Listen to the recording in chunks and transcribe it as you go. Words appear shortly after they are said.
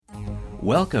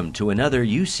Welcome to another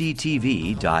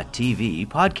UCTV.tv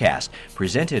podcast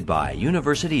presented by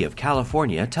University of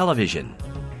California Television.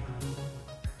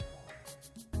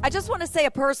 I just want to say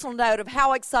a personal note of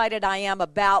how excited I am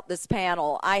about this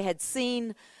panel. I had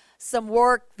seen some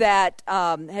work that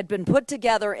had been put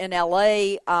together in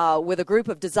LA with a group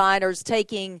of designers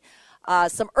taking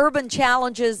some urban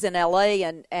challenges in LA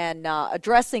and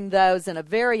addressing those in a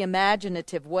very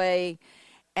imaginative way.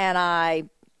 And I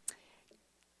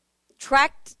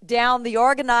tracked down the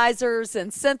organizers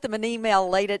and sent them an email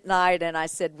late at night, and I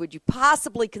said, would you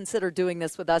possibly consider doing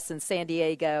this with us in San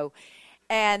Diego?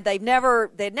 And they'd never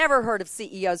heard of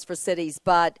CEOs for Cities,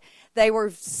 but they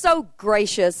were so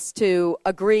gracious to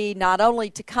agree not only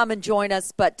to come and join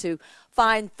us, but to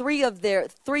find three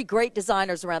great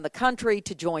designers around the country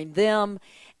to join them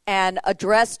and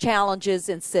address challenges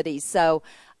in cities. So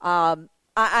I'm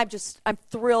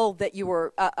thrilled that you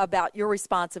were about your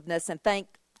responsiveness, and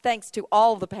thanks to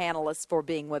all the panelists for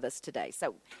being with us today.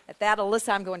 So at that,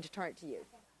 Alyssa, I'm going to turn it to you.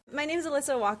 My name is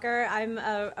Alyssa Walker. I'm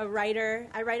a writer.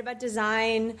 I write about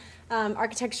design,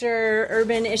 architecture,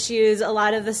 urban issues, a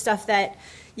lot of the stuff that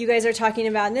you guys are talking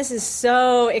about. And this is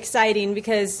so exciting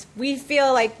because we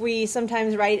feel like we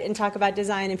sometimes write and talk about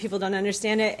design and people don't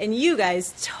understand it. And you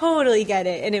guys totally get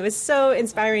it. And it was so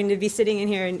inspiring to be sitting in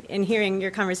here and hearing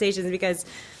your conversations because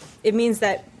it means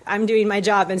that I'm doing my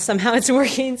job and somehow it's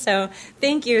working. So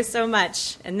thank you so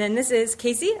much. And then this is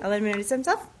Casey. I'll let him introduce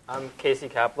himself. I'm Casey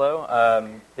Kaplow,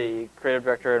 the creative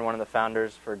director and one of the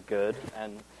founders for Good.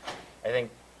 And I think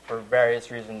for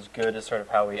various reasons, Good is sort of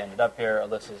how we ended up here.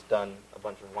 Alyssa's done a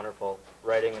bunch of wonderful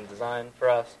writing and design for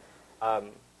us.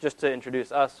 Just to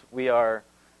introduce us,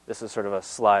 this is sort of a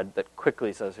slide that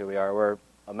quickly says who we are. We're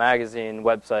a magazine,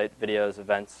 website, videos,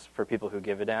 events for people who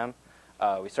give a damn.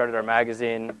 We started our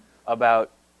magazine about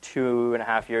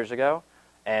 2.5 years ago,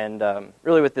 and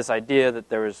really with this idea that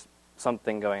there was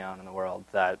something going on in the world,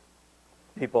 that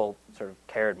people sort of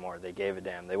cared more, they gave a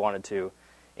damn, they wanted to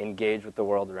engage with the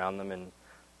world around them in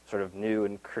sort of new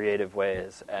and creative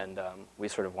ways, and we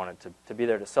sort of wanted to be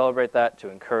there to celebrate that, to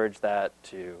encourage that,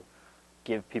 to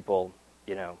give people,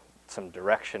 some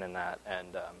direction in that,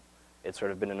 and it's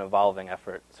sort of been an evolving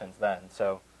effort since then.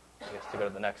 So I guess to go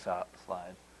to the next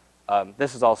slide.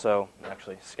 This is also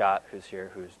actually Scott, who's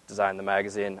here, who's designed the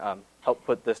magazine, helped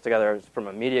put this together from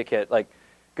a media kit. Like,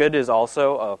 Good is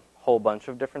also a whole bunch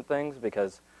of different things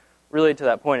because really to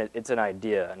that point, it's an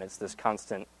idea, and it's this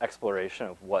constant exploration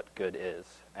of what good is.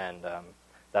 And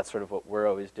that's sort of what we're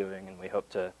always doing, and we hope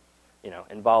to,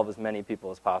 involve as many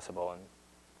people as possible. And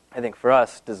I think for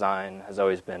us, design has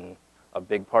always been a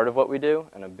big part of what we do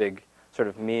and a big sort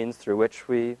of means through which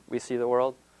we see the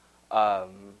world.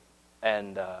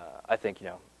 And I think,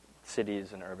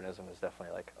 cities and urbanism is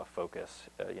definitely like a focus,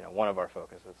 one of our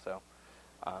focuses. So,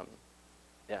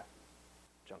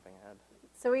 jumping ahead.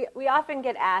 So we often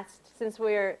get asked, since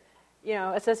we're,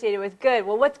 associated with Good,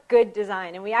 well, what's good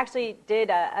design? And we actually did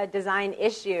a design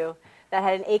issue that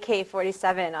had an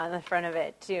AK-47 on the front of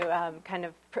it to kind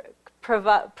of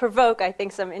provoke, I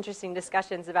think, some interesting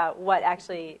discussions about what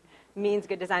actually means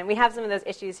good design. We have some of those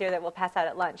issues here that we'll pass out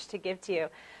at lunch to give to you.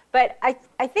 But I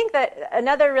think that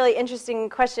another really interesting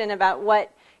question about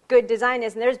what good design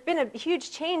is, and there's been a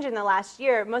huge change in the last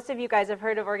year. Most of you guys have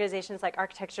heard of organizations like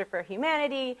Architecture for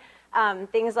Humanity,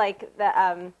 things like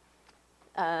the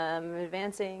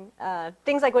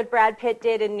things like what Brad Pitt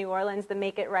did in New Orleans, the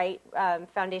Make It Right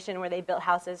Foundation, where they built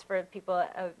houses for people,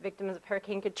 victims of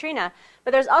Hurricane Katrina.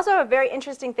 But there's also a very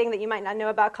interesting thing that you might not know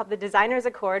about called the Designers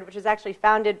Accord, which was actually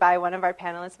founded by one of our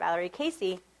panelists, Valerie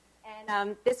Casey.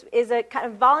 And this is a kind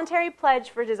of voluntary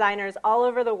pledge for designers all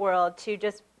over the world to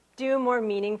just do more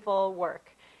meaningful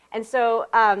work. And so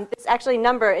this actually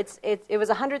number, it was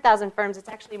 100,000 firms. It's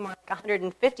actually more like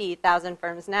 150,000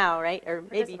 firms now, right? Or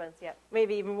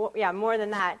maybe more than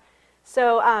that.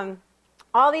 So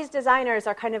all these designers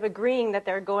are kind of agreeing that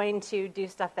they're going to do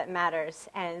stuff that matters,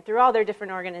 and through all their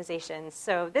different organizations.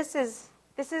 So this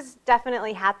is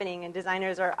definitely happening, and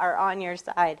designers are on your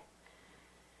side.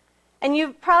 And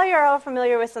you probably are all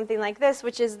familiar with something like this,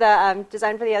 which is the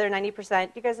Design for the Other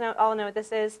 90%. You guys all know what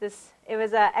this is? It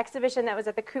was an exhibition that was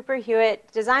at the Cooper Hewitt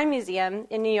Design Museum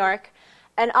in New York,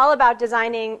 and all about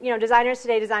designing. Designers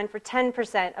today design for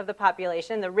 10% of the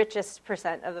population, the richest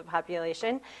percent of the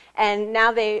population. And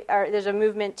now there's a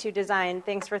movement to design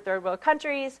things for third world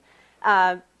countries,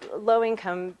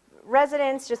 low-income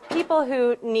residents, just people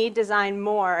who need design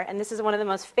more. And this is one of the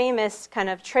most famous kind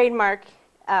of trademark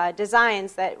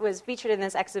designs that was featured in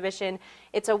this exhibition.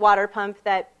 It's a water pump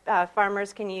that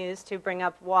farmers can use to bring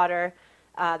up water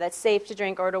that's safe to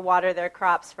drink or to water their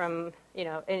crops from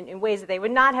in ways that they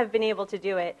would not have been able to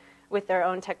do it with their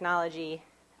own technology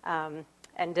and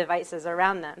devices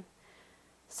around them.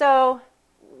 So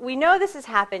we know this is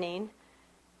happening,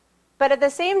 but at the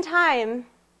same time,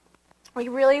 we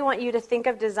really want you to think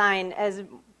of design as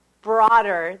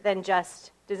broader than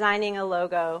just designing a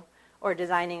logo or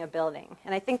designing a building.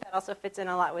 And I think that also fits in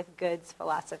a lot with Good's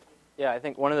philosophy. Yeah, I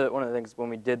think one of the things when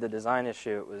we did the design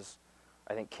issue, it was,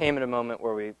 I think, came at a moment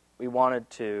where we wanted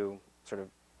to sort of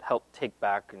help take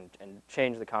back and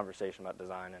change the conversation about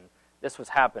design. And this was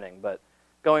happening, but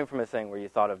going from a thing where you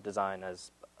thought of design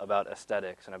as about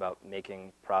aesthetics and about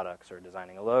making products or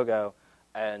designing a logo,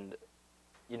 and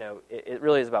it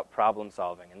really is about problem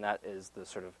solving, and that is the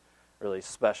sort of really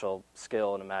special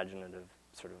skill and imaginative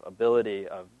sort of ability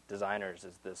of designers,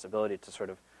 is this ability to sort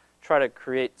of try to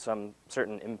create some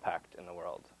certain impact in the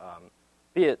world,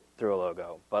 be it through a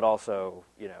logo, but also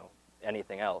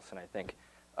anything else. And I think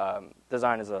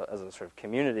design as a sort of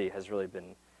community has really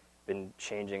been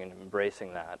changing and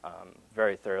embracing that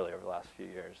very thoroughly over the last few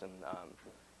years,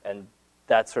 and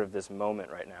that's sort of this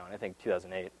moment right now. And I think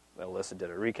 2008, Alyssa did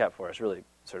a recap for us, really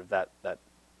sort of that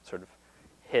sort of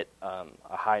hit a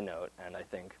high note, and I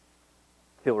think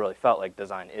people really felt like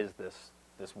design is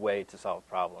this way to solve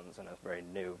problems in a very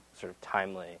new, sort of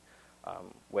timely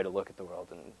way to look at the world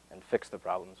and fix the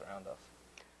problems around us.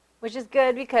 Which is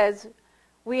good because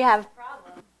we have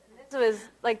problems. This was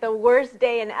like the worst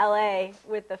day in LA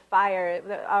with the fire,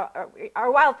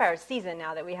 our wildfire season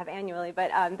now that we have annually.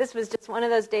 But this was just one of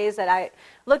those days that I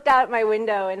looked out my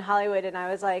window in Hollywood and I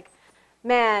was like,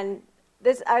 man,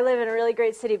 I live in a really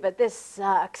great city, but this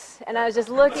sucks. And I was just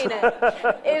looking at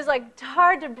it. It was like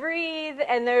hard to breathe,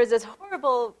 and there's this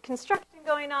horrible construction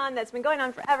going on that's been going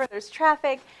on forever. There's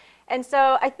traffic. And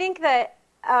so I think that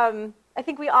I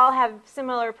think we all have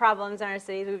similar problems in our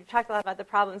cities. We've talked a lot about the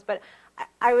problems, but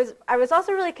I was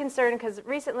also really concerned because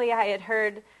recently I had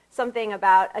heard something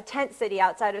about a tent city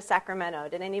outside of Sacramento.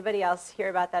 Did anybody else hear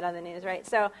about that on the news, right?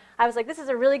 So I was like, this is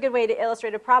a really good way to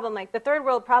illustrate a problem. Like, the third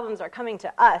world problems are coming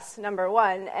to us, number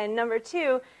one. And number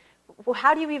two, well,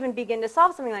 how do you even begin to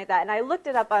solve something like that? And I looked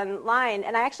it up online,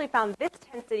 and I actually found this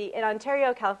tent city in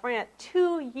Ontario, California,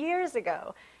 2 years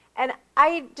ago. And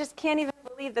I just can't even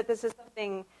believe that this is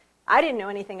something. I didn't know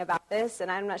anything about this, and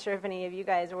I'm not sure if any of you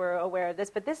guys were aware of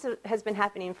this, but this has been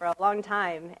happening for a long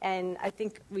time, and I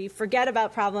think we forget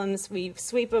about problems, we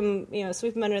sweep them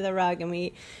under the rug, and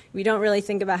we don't really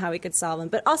think about how we could solve them.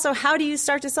 But also, how do you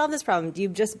start to solve this problem? Do you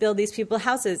just build these people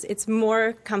houses? It's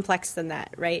more complex than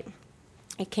that, right?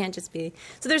 It can't just be.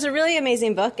 So there's a really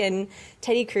amazing book, and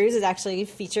Teddy Cruz is actually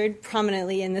featured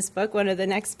prominently in this book, one of the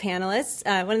next panelists,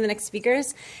 one of the next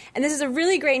speakers. And this is a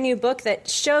really great new book that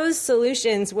shows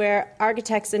solutions where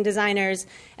architects and designers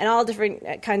and all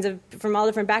different kinds of, from all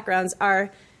different backgrounds,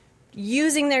 are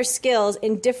using their skills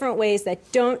in different ways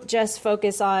that don't just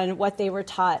focus on what they were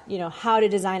taught, how to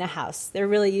design a house. They're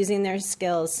really using their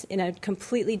skills in a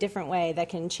completely different way that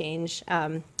can change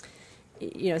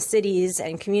cities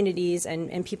and communities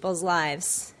and people's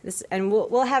lives. And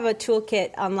we'll have a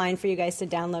toolkit online for you guys to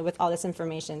download with all this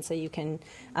information, so you can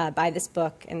buy this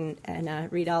book and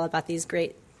read all about these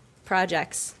great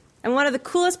projects. And one of the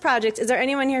coolest projects, is there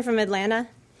anyone here from Atlanta?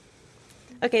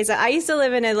 Okay, so I used to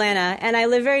live in Atlanta, and I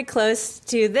live very close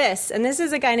to this. And this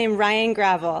is a guy named Ryan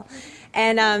Gravel.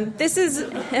 And this is,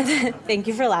 thank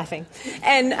you for laughing.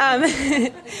 And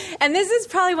and this is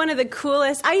probably one of the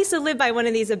coolest. I used to live by one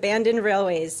of these abandoned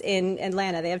railways in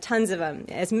Atlanta. They have tons of them,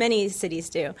 as many cities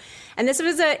do. And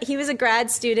he was a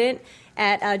grad student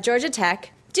at Georgia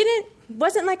Tech.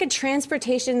 Wasn't like a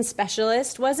transportation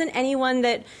specialist. Wasn't anyone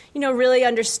that really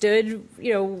understood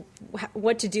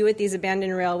what to do with these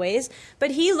abandoned railways.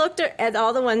 But he looked at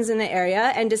all the ones in the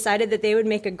area and decided that they would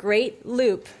make a great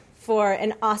loop for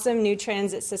an awesome new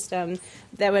transit system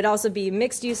that would also be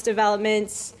mixed-use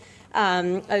developments,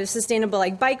 a sustainable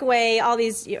bikeway, all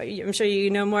these. I'm sure you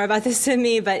know more about this than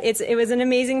me, but it was an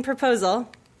amazing proposal,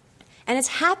 and it's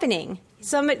happening.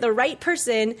 The right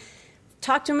person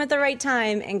talked to him at the right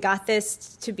time and got this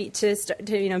to be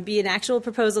an actual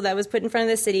proposal that was put in front of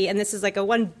the city. And this is like a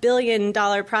 $1 billion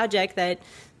project that.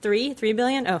 $3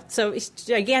 billion? Oh, so it's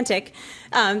gigantic.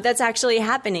 That's actually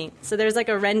happening. So there's like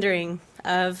a rendering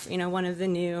of one of the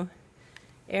new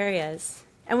areas.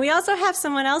 And we also have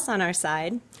someone else on our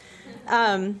side.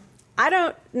 I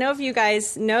don't know if you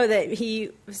guys know that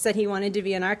he said he wanted to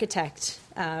be an architect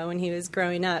when he was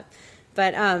growing up.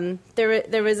 But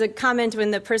there was a comment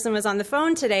when the person was on the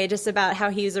phone today just about how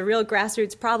he was a real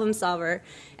grassroots problem solver,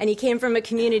 and he came from a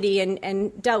community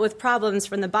and dealt with problems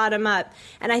from the bottom up.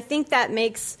 And I think that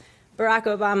makes Barack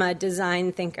Obama a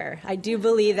design thinker. I do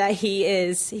believe that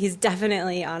he's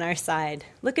definitely on our side.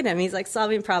 Look at him. He's like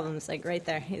solving problems, like right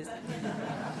there. He's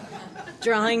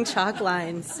drawing chalk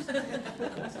lines.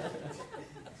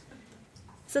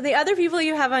 So the other people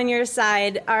you have on your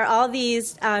side are all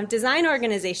these design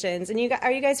organizations. And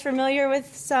are you guys familiar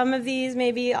with some of these,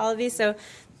 maybe all of these? So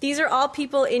these are all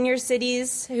people in your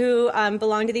cities who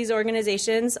belong to these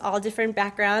organizations, all different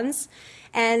backgrounds.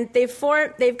 And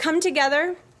they've come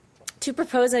together to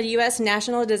propose a U.S.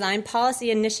 National Design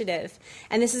Policy Initiative.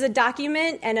 And this is a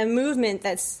document and a movement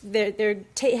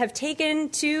have taken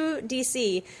to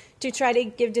D.C. to try to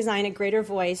give design a greater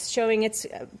voice, showing its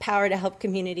power to help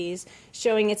communities,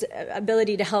 showing its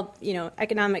ability to help,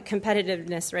 economic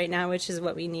competitiveness right now, which is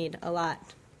what we need a lot,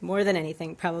 more than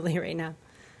anything probably right now.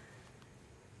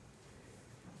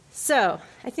 So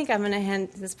I think I'm going to hand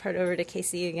this part over to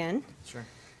Casey again. Sure.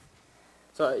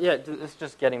 So it's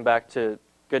just getting back to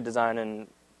good design, and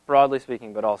broadly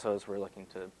speaking, but also as we're looking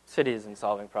to cities and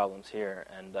solving problems here.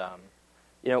 And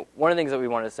one of the things that we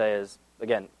want to say is,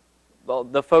 again, well,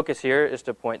 the focus here is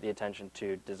to point the attention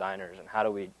to designers and how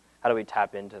do we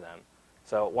tap into them.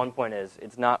 So one point is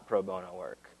it's not pro bono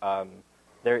work.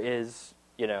 There is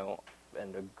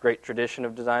and a great tradition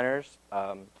of designers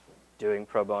doing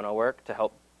pro bono work to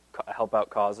help out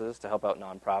causes, to help out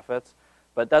nonprofits,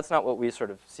 but that's not what we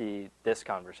sort of see this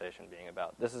conversation being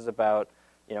about. This is about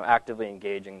actively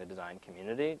engaging the design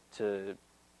community to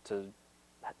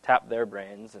tap their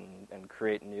brains and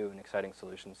create new and exciting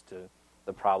solutions to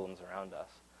the problems around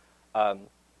us.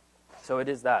 So it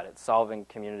is that. It's solving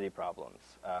community problems.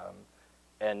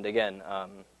 And again,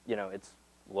 it's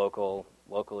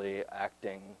locally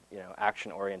acting,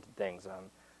 action-oriented things.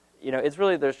 It's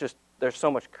really, there's so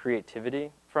much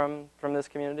creativity from this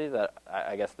community that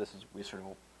I guess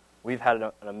we've had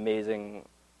an amazing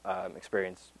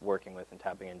experience working with and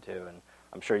tapping into, and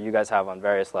I'm sure you guys have on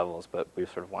various levels, but we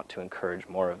sort of want to encourage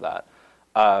more of that.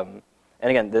 And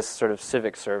again, this sort of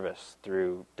civic service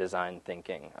through design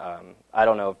thinking. I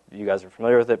don't know if you guys are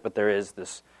familiar with it, but there is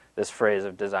this phrase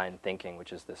of design thinking,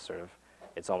 which is this sort of,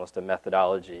 it's almost a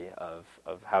methodology of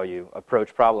how you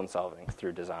approach problem solving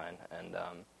through design. And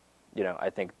I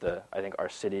think our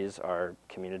cities, our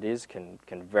communities can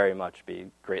very much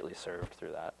be greatly served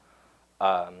through that.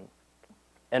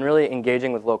 And really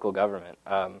engaging with local government.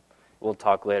 We'll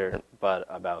talk later, but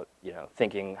about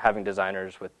having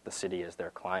designers with the city as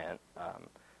their client,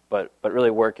 but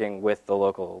really working with the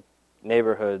local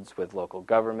neighborhoods, with local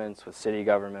governments, with city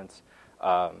governments,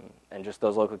 and just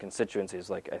those local constituencies.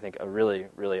 Like I think a really,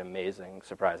 really amazing,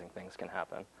 surprising things can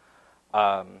happen,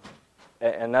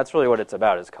 and that's really what it's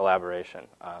about: is collaboration.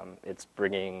 It's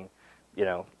bringing,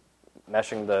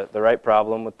 meshing the right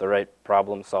problem with the right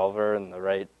problem solver and the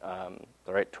right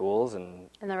tools and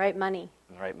the right money.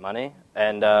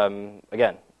 And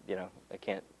again,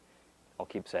 I'll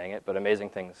keep saying it, but amazing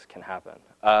things can happen.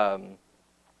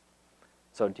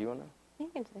 So do you want to? You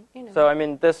can say. So I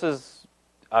mean, this is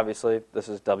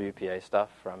WPA stuff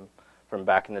from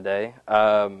back in the day.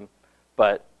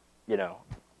 But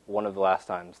one of the last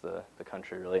times the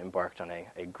country really embarked on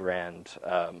a grand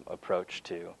approach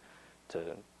to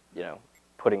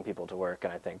putting people to work,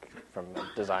 and I think from a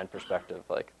design perspective,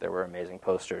 like there were amazing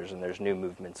posters, and there's new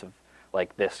movements of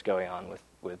like this going on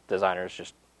with designers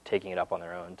just taking it up on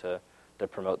their own to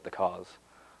promote the cause.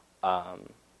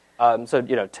 So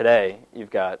today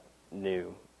you've got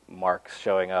new marks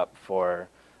showing up for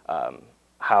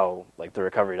how like the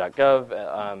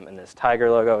recovery.gov and this tiger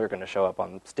logo are going to show up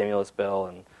on the stimulus bill,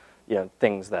 and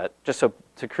things that just so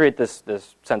to create this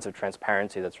sense of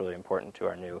transparency that's really important to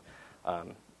our new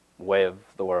way of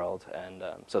the world, and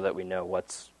so that we know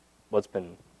what's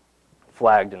been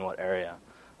flagged in what area,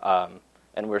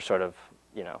 and we're sort of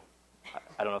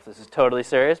I don't know if this is totally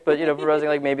serious, but proposing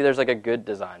like maybe there's like a good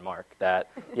design mark that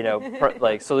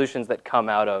like solutions that come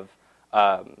out of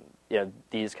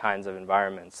these kinds of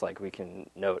environments, like we can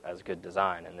note as good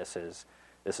design, and this is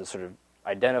sort of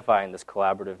identifying this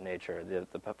collaborative nature,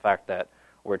 the fact that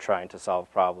we're trying to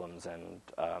solve problems and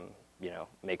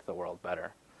make the world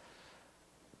better.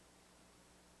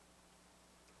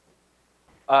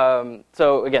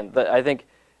 So again, I think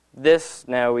this,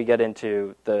 now we get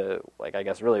into I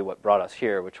guess really what brought us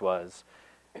here, which was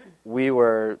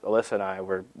Alyssa and I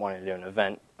were wanting to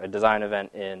do a design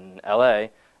event in LA,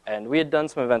 and we had done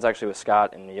some events actually with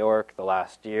Scott in New York the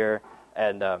last year,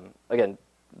 and again,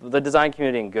 the design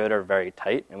community and good are very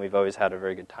tight, and we've always had a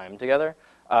very good time together,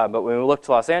 but when we looked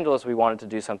to Los Angeles, we wanted to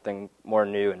do something more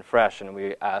new and fresh, and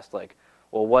we asked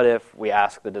well, what if we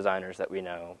ask the designers that we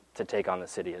know to take on the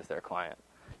city as their client?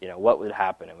 What would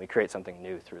happen? And we create something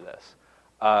new through this.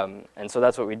 And so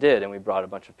that's what we did, and we brought a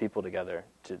bunch of people together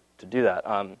to do that.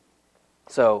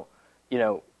 So,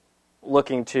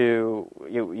 looking to,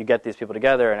 you get these people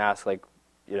together and ask,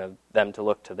 them to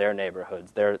look to their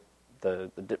neighborhoods, the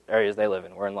areas they live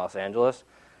in. We're in Los Angeles.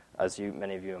 As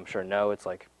many of you, I'm sure, know, it's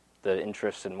like the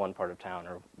interests in one part of town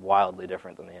are wildly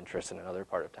different than the interests in another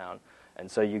part of town. And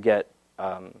so you get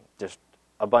just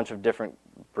a bunch of different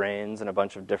brains and a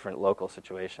bunch of different local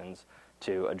situations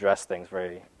to address things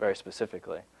very, very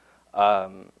specifically.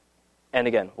 And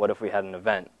again, what if we had an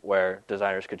event where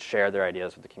designers could share their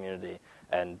ideas with the community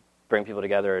and bring people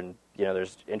together, and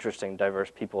there's interesting,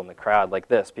 diverse people in the crowd like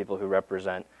this, people who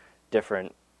represent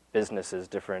different businesses,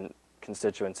 different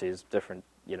constituencies, different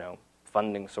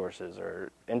funding sources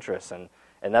or interests, and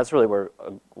that's really where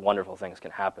wonderful things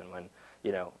can happen when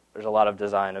there's a lot of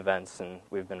design events, and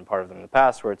we've been a part of them in the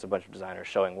past, where it's a bunch of designers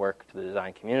showing work to the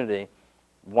design community,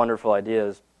 wonderful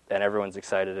ideas, and everyone's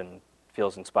excited and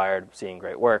feels inspired seeing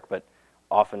great work, but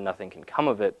often nothing can come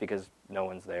of it because no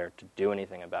one's there to do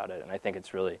anything about it. And I think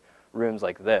it's really rooms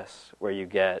like this where you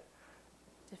get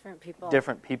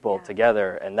different people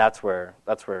together, and that's where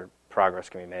progress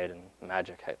can be made and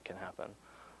magic can happen.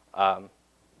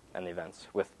 And the events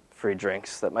with free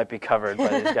drinks that might be covered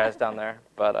by these guys down there.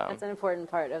 But that's an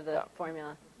important part of the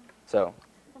formula. So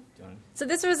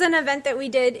this was an event that we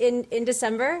did in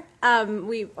December.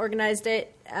 We organized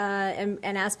it and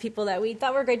asked people that we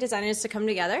thought were great designers to come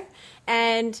together.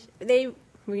 And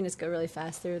we can just go really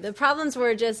fast through. The problems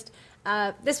were just,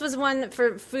 this was one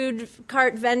for food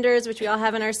cart vendors, which we all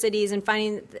have in our cities, and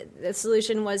finding the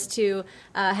solution was to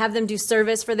have them do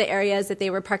service for the areas that they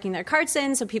were parking their carts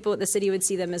in, so people at the city would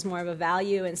see them as more of a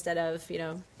value instead of,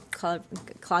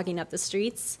 clogging up the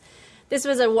streets. This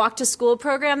was a walk-to-school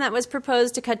program that was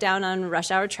proposed to cut down on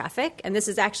rush hour traffic, and this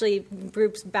is actually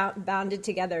groups bounded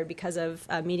together because of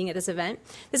meeting at this event.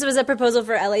 This was a proposal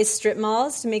for LA strip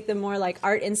malls to make them more like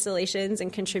art installations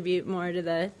and contribute more to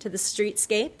the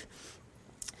streetscape.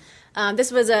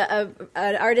 This was an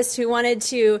artist who wanted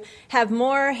to have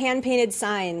more hand-painted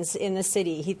signs in the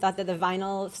city. He thought that the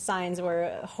vinyl signs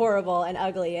were horrible and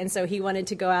ugly, and so he wanted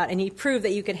to go out and he proved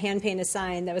that you could hand-paint a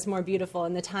sign that was more beautiful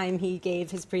in the time he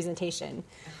gave his presentation.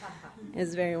 It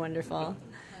was very wonderful.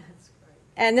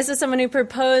 And this is someone who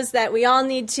proposed that we all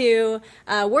need to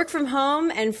work from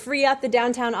home and free up the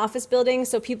downtown office buildings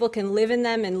so people can live in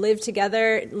them and live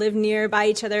together, live nearby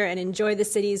each other, and enjoy the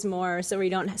cities more so we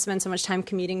don't spend so much time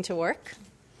commuting to work.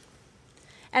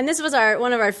 And this was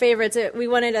one of our favorites. We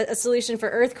wanted a solution for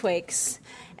earthquakes.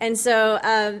 And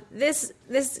so this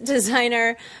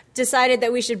designer decided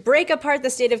that we should break apart the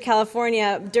state of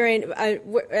California during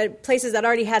places that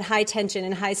already had high tension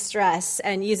and high stress,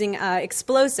 and using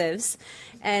explosives.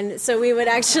 And so we would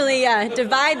actually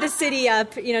divide the state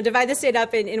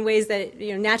up in ways that,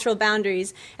 natural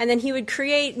boundaries. And then he would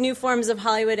create new forms of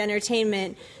Hollywood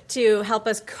entertainment to help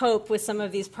us cope with some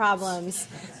of these problems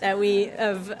that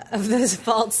of those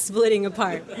faults splitting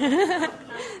apart.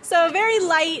 So very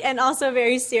light and also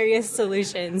very serious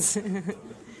solutions.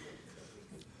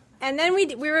 And then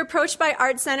we were approached by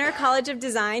Art Center College of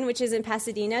Design, which is in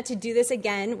Pasadena, to do this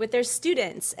again with their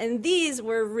students. And these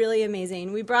were really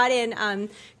amazing. We brought in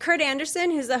Kurt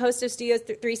Anderson, who's the host of Studio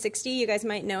 360. You guys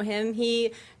might know him.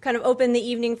 He kind of opened the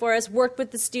evening for us, worked with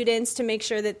the students to make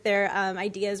sure that their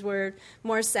ideas were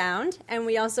more sound. And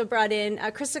we also brought in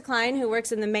Krista Klein, who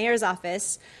works in the mayor's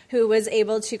office, who was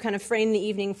able to kind of frame the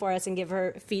evening for us and give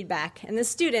her feedback. And the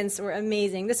students were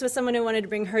amazing. This was someone who wanted to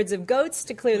bring herds of goats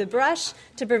to clear the brush,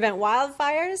 to prevent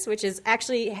wildfires, which is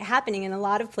actually happening in a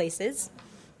lot of places.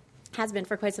 Has been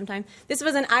for quite some time. This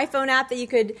was an iPhone app that you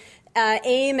could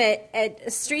aim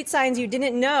at street signs you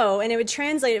didn't know, and it would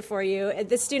translate it for you.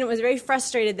 This student was very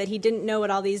frustrated that he didn't know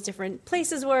what all these different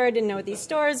places were, didn't know what these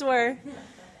stores were.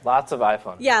 Lots of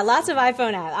iPhone. Yeah, lots of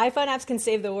iPhone apps. iPhone apps can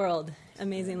save the world,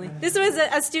 amazingly. This was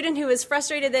a student who was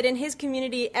frustrated that in his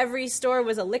community, every store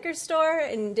was a liquor store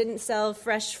and didn't sell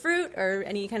fresh fruit or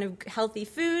any kind of healthy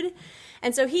food.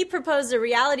 And so he proposed a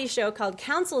reality show called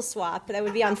Council Swap that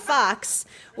would be on Fox,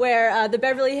 where the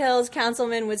Beverly Hills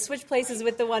councilman would switch places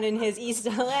with the one in his East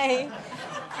LA.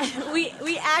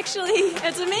 We actually,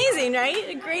 it's amazing, right?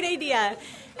 A great idea.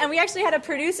 And we actually had a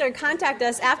producer contact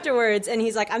us afterwards, and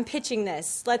he's like, I'm pitching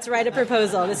this. Let's write a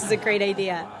proposal. This is a great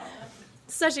idea.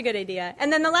 Such a good idea.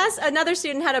 And then another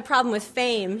student had a problem with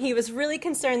fame. He was really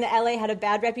concerned that LA had a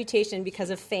bad reputation because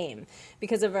of fame,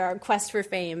 because of our quest for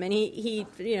fame. And he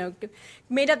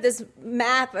made up this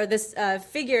map or this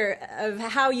figure of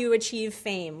how you achieve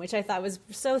fame, which I thought was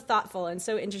so thoughtful and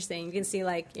so interesting. You can see,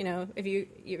 if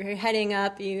you're heading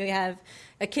up, you have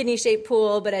a kidney-shaped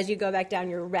pool, but as you go back down,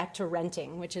 you're wrecked or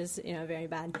renting, which is very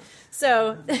bad.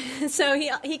 So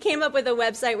he came up with a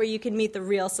website where you can meet the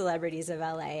real celebrities of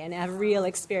LA and have real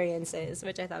experiences,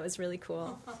 which I thought was really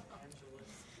cool.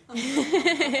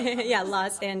 Yeah,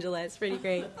 Los Angeles, pretty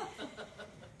great.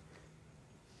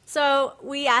 So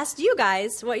we asked you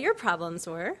guys what your problems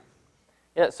were.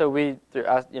 Yeah, so we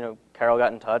asked, Carol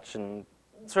got in touch and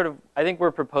sort of, I think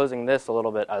we're proposing this a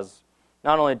little bit as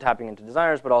not only tapping into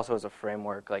designers, but also as a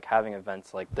framework, like having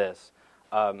events like this.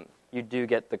 You do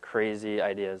get the crazy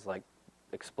ideas like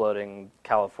exploding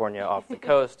California off the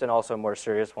coast, and also more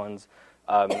serious ones.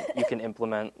 You can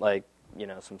implement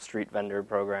some street vendor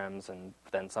programs and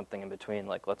then something in between,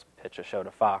 like let's pitch a show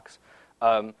to Fox.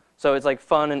 So it's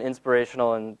fun and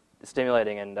inspirational and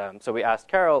stimulating. And so we asked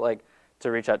Carol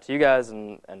to reach out to you guys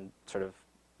and sort of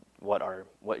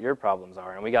what your problems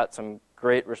are. And we got some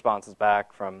great responses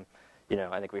back from,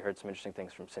 I think we heard some interesting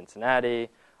things from Cincinnati,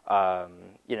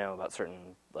 about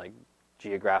certain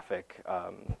geographic,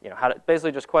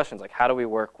 basically just questions like how do we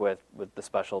work with the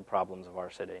special problems of our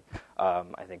city.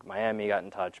 I think Miami got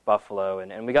in touch, Buffalo,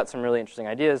 and we got some really interesting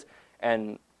ideas.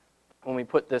 And when we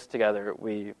put this together,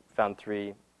 we found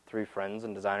three friends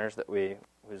and designers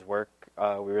whose work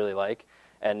we really like,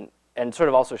 and sort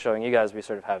of also showing you guys we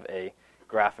sort of have a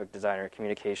graphic designer,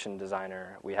 communication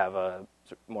designer. We have a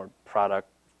more product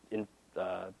even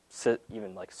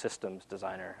systems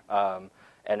designer,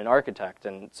 and an architect.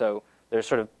 And so there's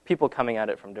sort of people coming at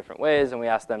it from different ways, and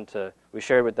we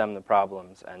shared with them the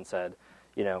problems and said,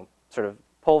 sort of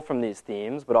pull from these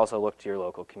themes, but also look to your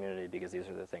local community because these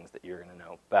are the things that you're going to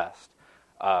know best.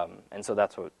 And so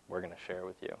that's what we're going to share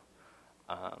with you.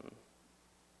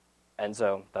 And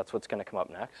so that's what's going to come up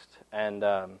next. And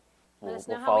we'll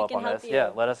follow up on this.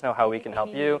 Yeah, let us know how we can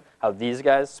help you, how these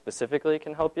guys specifically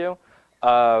can help you.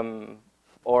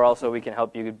 Or also we can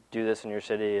help you do this in your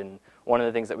city. And one of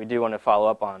the things that we do want to follow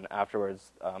up on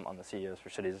afterwards on the CEOs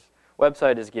for Cities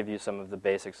website is give you some of the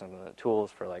basics, some of the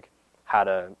tools for how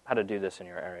to do this in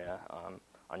your area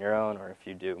on your own, or if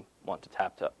you do want to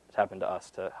tap into us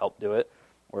to help do it,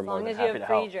 we're more than happy to help. As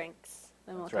long as you have free drinks.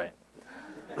 Then we'll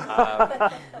That's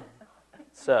right.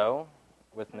 So,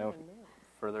 with no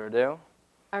further ado,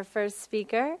 our first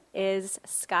speaker is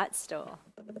Scott Stoll.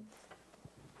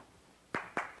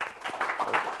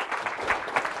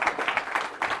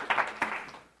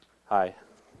 Hi.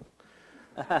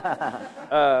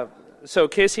 So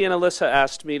Casey and Alyssa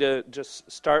asked me to just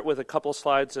start with a couple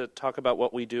slides that talk about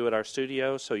what we do at our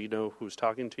studio so you know who's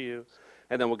talking to you,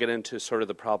 and then we'll get into sort of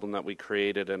the problem that we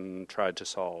created and tried to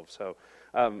solve. So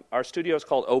our studio is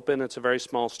called Open. It's a very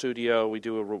small studio. We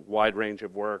do a wide range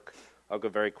of work. I'll go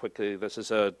very quickly. This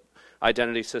is a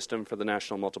identity system for the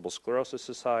National Multiple Sclerosis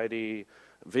Society,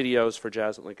 videos for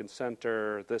Jazz at Lincoln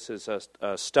Center. This is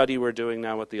a study we're doing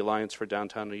now with the Alliance for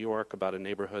Downtown New York about a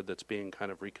neighborhood that's being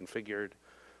kind of reconfigured,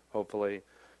 hopefully.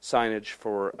 Signage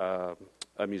for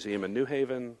a museum in New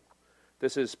Haven.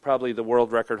 This is probably the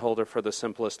world record holder for the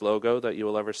simplest logo that you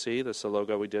will ever see. This is a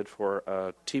logo we did for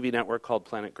a TV network called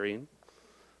Planet Green.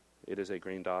 It is a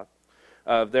green dot.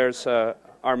 There's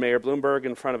our Mayor Bloomberg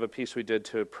in front of a piece we did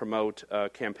to promote a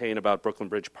campaign about Brooklyn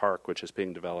Bridge Park, which is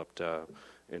being developed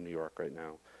in New York right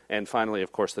now. And finally,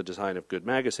 of course, the design of Good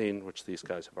Magazine, which these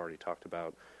guys have already talked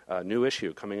about. New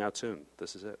issue coming out soon.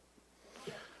 This is it.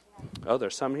 Oh,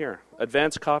 there's some here.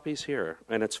 Advanced copies here.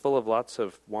 And it's full of lots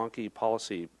of wonky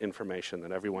policy information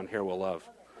that everyone here will love.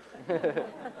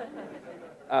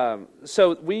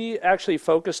 So we actually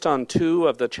focused on two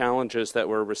of the challenges that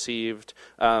were received.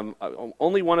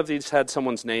 Only one of these had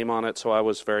someone's name on it, so I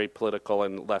was very political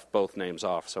and left both names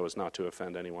off so as not to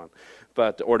offend anyone,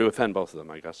 or to offend both of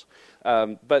them, I guess.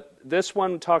 But this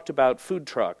one talked about food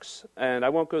trucks, and I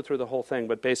won't go through the whole thing,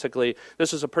 but basically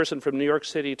this is a person from New York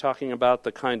City talking about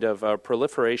the kind of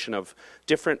proliferation of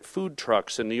different food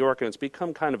trucks in New York, and it's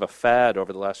become kind of a fad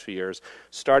over the last few years,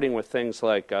 starting with things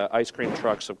like ice cream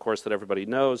trucks, of course, that everybody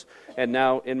knows. And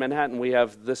now in Manhattan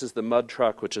this is the Mud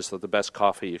Truck, which is the best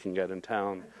coffee you can get in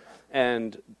town.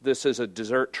 And this is a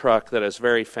dessert truck that has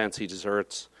very fancy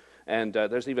desserts. And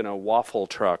there's even a waffle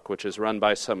truck, which is run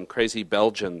by some crazy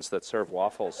Belgians that serve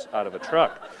waffles out of a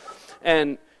truck.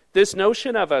 And this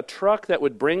notion of a truck that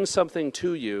would bring something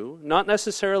to you, not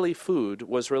necessarily food,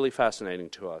 was really fascinating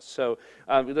to us. So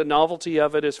the novelty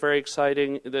of it is very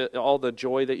exciting, all the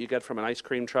joy that you get from an ice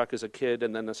cream truck as a kid,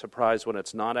 and then the surprise when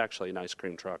it's not actually an ice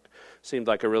cream truck seemed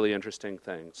like a really interesting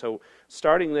thing. So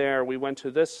starting there, we went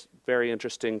to this very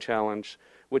interesting challenge,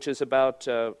 which is about,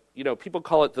 people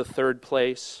call it the third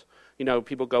place.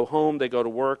 People go home, they go to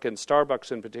work, and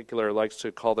Starbucks in particular likes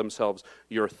to call themselves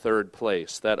your third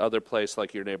place, that other place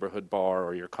like your neighborhood bar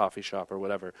or your coffee shop or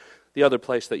whatever, the other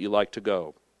place that you like to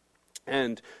go.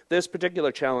 And this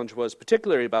particular challenge was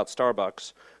particularly about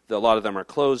Starbucks. A lot of them are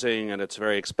closing, and it's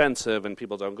very expensive, and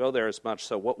people don't go there as much,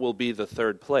 so what will be the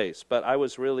third place? But I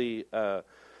was really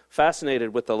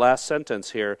fascinated with the last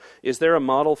sentence here. Is there a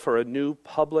model for a new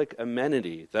public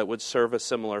amenity that would serve a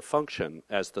similar function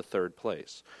as the third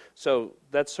place? So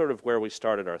that's sort of where we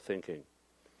started our thinking.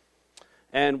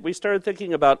 And we started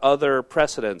thinking about other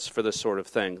precedents for this sort of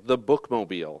thing. The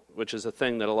bookmobile, which is a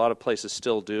thing that a lot of places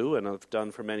still do and have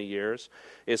done for many years,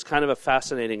 is kind of a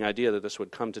fascinating idea that this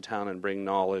would come to town and bring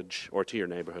knowledge, or to your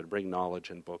neighborhood, bring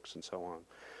knowledge and books and so on.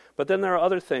 But then there are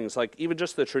other things, like even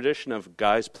just the tradition of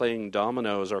guys playing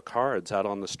dominoes or cards out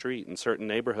on the street in certain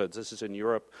neighborhoods. This is in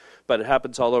Europe, but it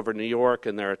happens all over New York,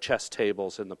 and there are chess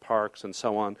tables in the parks and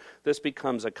so on. This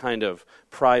becomes a kind of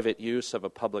private use of a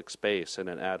public space in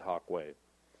an ad hoc way.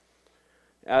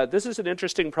 This is an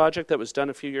interesting project that was done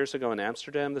a few years ago in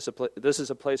Amsterdam. This is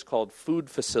a place called Food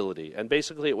Facility, and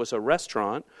basically it was a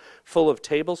restaurant full of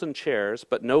tables and chairs,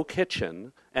 but no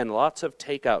kitchen, and lots of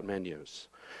takeout menus.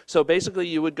 So basically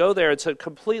you would go there, it's a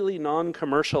completely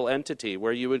non-commercial entity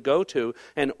where you would go to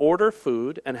and order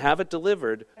food and have it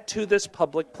delivered to this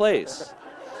public place.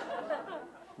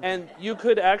 And you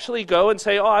could actually go and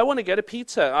say, I want to get a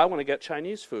pizza, I want to get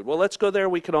Chinese food. Well, let's go there,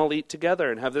 we can all eat together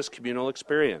and have this communal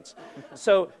experience.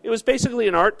 So it was basically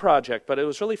an art project, but it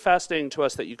was really fascinating to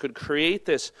us that you could create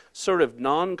this sort of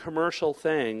non-commercial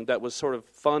thing that was sort of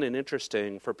fun and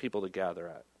interesting for people to gather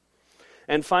at.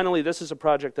 And finally, this is a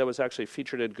project that was actually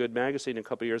featured in Good Magazine a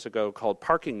couple years ago called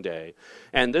Parking Day.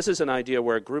 And this is an idea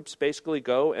where groups basically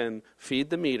go and feed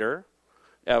the meter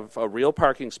of a real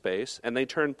parking space, and they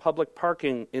turn public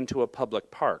parking into a public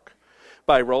park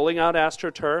by rolling out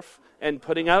AstroTurf and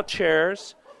putting out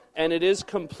chairs. And it is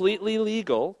completely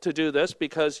legal to do this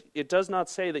because it does not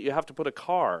say that you have to put a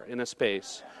car in a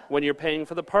space when you're paying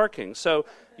for the parking. So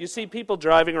you see people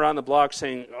driving around the block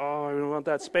saying, I don't want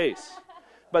that space.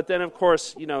 But then, of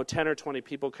course, 10 or 20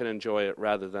 people can enjoy it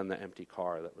rather than the empty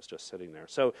car that was just sitting there.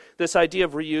 So this idea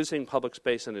of reusing public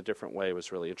space in a different way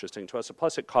was really interesting to us.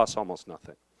 Plus, it costs almost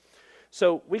nothing.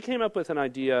 So we came up with an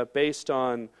idea based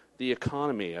on the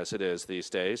economy as it is these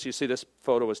days. You see this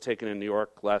photo was taken in New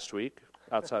York last week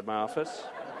outside my office.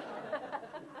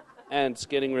 And it's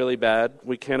getting really bad.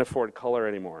 We can't afford color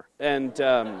anymore. And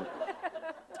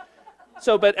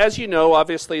but as you know,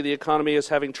 obviously the economy is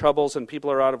having troubles and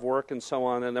people are out of work and so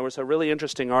on. And there was a really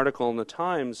interesting article in the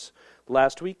Times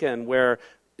last weekend where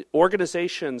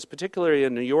organizations, particularly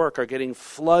in New York, are getting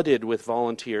flooded with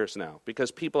volunteers now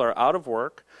because people are out of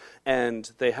work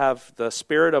and they have the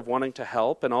spirit of wanting to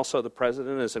help, and also the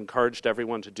president has encouraged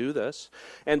everyone to do this.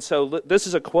 And so this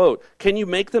is a quote: "Can you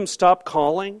make them stop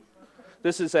calling?"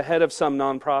 This is a head of some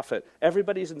nonprofit.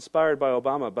 Everybody's inspired by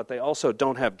Obama, but they also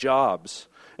don't have jobs.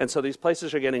 And so these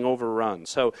places are getting overrun.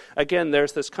 So again,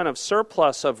 there's this kind of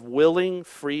surplus of willing,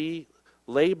 free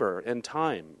labor and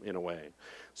time in a way.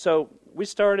 So we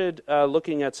started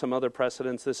looking at some other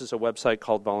precedents. This is a website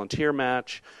called Volunteer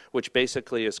Match, which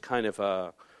basically is kind of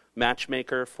a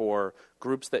matchmaker for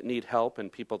groups that need help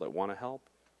and people that want to help.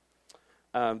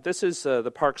 This is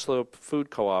the Park Slope Food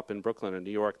Co-op in Brooklyn and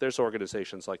New York. There's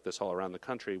organizations like this all around the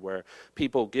country where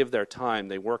people give their time.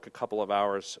 They work a couple of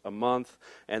hours a month,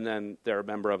 and then they're a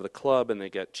member of the club, and they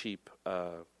get cheap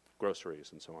groceries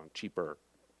and so on, cheaper.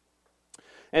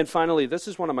 And finally, this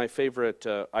is one of my favorite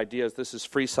ideas. This is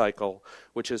FreeCycle,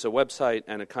 which is a website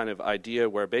and a kind of idea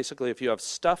where basically if you have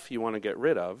stuff you want to get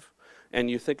rid of, and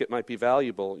you think it might be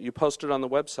valuable, you post it on the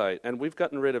website. And we've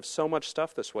gotten rid of so much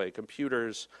stuff this way,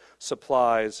 computers,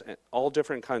 supplies, and all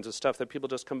different kinds of stuff that people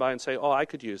just come by and say, I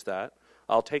could use that.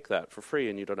 I'll take that for free,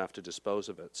 and you don't have to dispose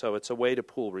of it. So it's a way to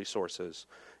pool resources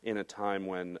in a time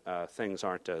when things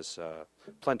aren't as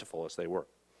plentiful as they were.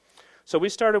 So we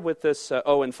started with this,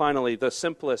 and finally, the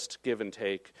simplest give and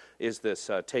take is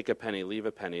this take a penny, leave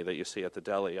a penny that you see at the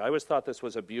deli. I always thought this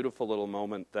was a beautiful little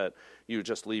moment that you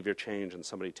just leave your change and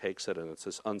somebody takes it, and it's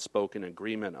this unspoken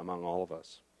agreement among all of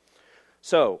us.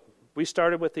 So we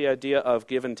started with the idea of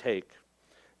give and take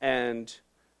and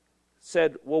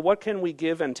said, well, what can we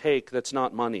give and take that's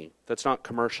not money, that's not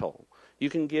commercial? You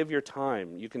can give your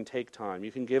time. You can take time.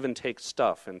 You can give and take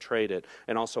stuff and trade it.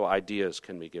 And also ideas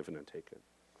can be given and taken.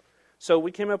 So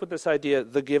we came up with this idea,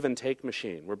 the give and take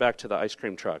machine. We're back to the ice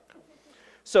cream truck.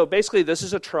 So basically, this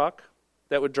is a truck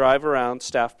that would drive around,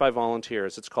 staffed by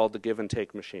volunteers. It's called the give and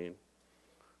take machine.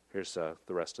 Here's the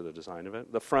rest of the design of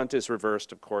it. The front is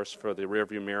reversed, of course, for the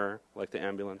rearview mirror, like the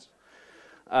ambulance.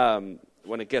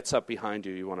 When it gets up behind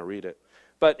you, you want to read it.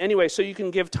 But anyway, so you can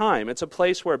give time. It's a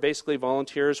place where basically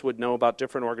volunteers would know about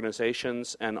different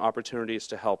organizations and opportunities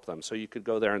to help them. So you could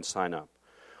go there and sign up.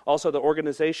 Also, the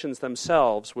organizations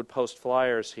themselves would post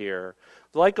flyers here,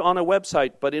 like on a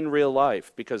website, but in real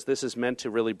life, because this is meant to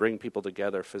really bring people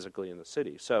together physically in the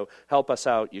city. So help us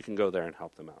out. You can go there and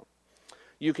help them out.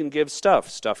 You can give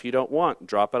stuff you don't want,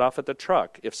 drop it off at the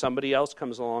truck. If somebody else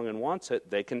comes along and wants it,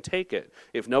 they can take it.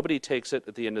 If nobody takes it,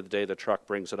 at the end of the day, the truck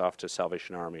brings it off to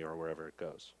Salvation Army or wherever it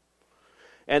goes.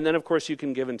 And then, of course, you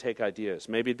can give and take ideas.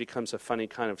 Maybe it becomes a funny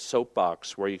kind of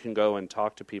soapbox where you can go and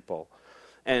talk to people.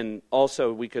 And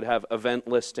also, we could have event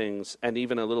listings and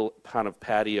even a little kind of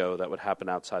patio that would happen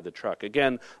outside the truck.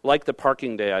 Again, like the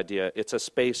parking day idea, it's a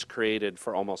space created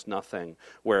for almost nothing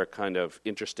where kind of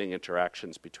interesting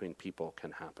interactions between people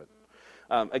can happen.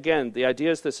 Again, the idea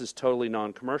is this is totally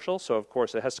non-commercial, so of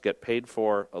course it has to get paid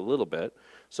for a little bit.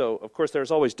 So, of course,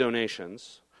 there's always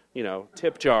donations,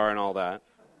 tip jar and all that.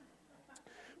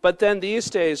 But then these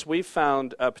days we've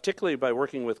found, particularly by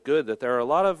working with Good, that there are a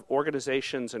lot of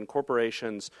organizations and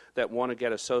corporations that want to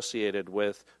get associated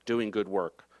with doing good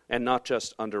work and not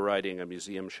just underwriting a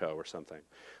museum show or something.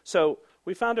 So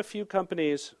we found a few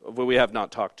companies who we have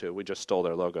not talked to. We just stole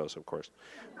their logos, of course.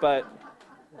 But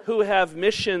who have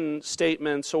mission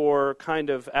statements or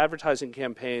kind of advertising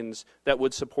campaigns that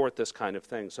would support this kind of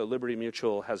thing. So Liberty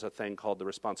Mutual has a thing called the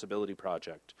Responsibility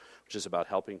Project, which is about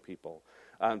helping people.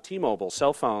 T-Mobile,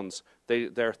 cell phones,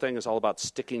 their thing is all about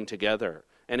sticking together.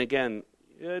 And again,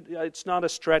 it's not a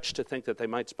stretch to think that they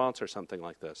might sponsor something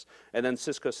like this. And then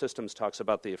Cisco Systems talks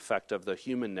about the effect of the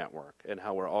human network and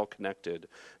how we're all connected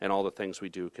and all the things we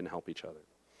do can help each other.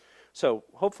 So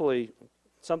hopefully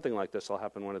something like this will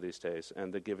happen one of these days,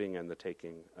 and the giving and the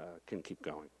taking can keep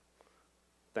going.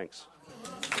 Thanks.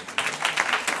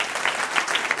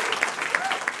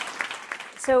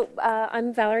 So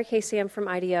I'm Valerie Casey. I'm from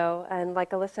IDEO, and like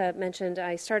Alyssa mentioned,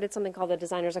 I started something called the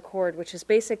Designer's Accord, which is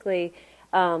basically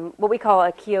what we call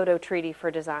a Kyoto Treaty for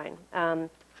design.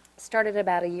 Started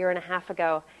about a year and a half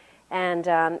ago, and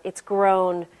it's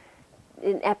grown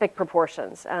in epic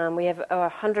proportions. We have over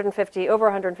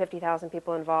 150,000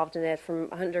 people involved in it from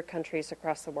 100 countries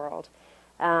across the world.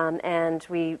 And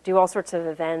we do all sorts of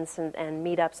events and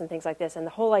meetups and things like this. And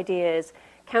the whole idea is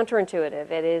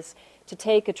counterintuitive. It is to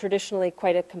take a traditionally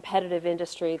quite a competitive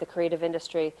industry, the creative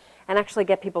industry, and actually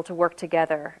get people to work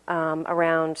together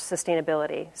around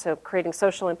sustainability. So creating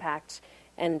social impact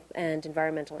and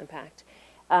environmental impact.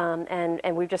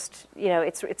 And we've just,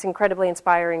 it's incredibly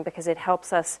inspiring because it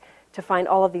helps us to find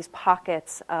all of these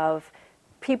pockets of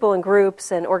people and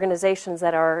groups and organizations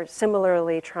that are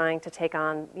similarly trying to take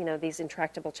on, these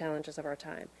intractable challenges of our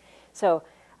time. So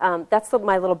that's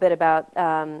my little bit about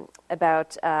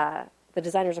the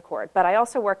Designer's Accord. But I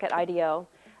also work at IDEO,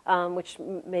 which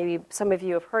maybe some of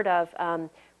you have heard of.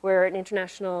 We're an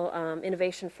international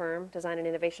innovation firm, design and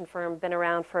innovation firm, been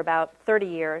around for about 30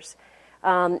 years.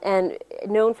 And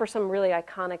known for some really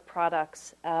iconic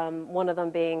products, one of them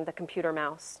being the computer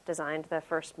mouse, designed the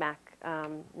first Mac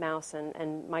mouse and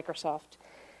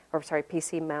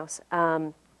PC mouse.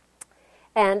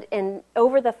 And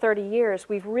over the 30 years,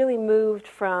 we've really moved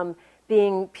from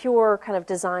being pure kind of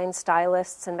design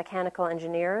stylists and mechanical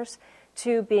engineers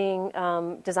to being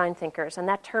design thinkers. And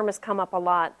that term has come up a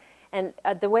lot. And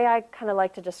the way I kind of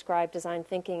like to describe design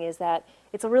thinking is that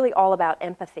it's really all about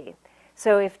empathy.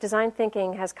 So if design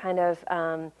thinking has kind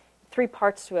of three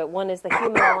parts to it, one is the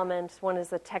human element, one is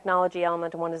the technology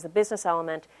element, and one is the business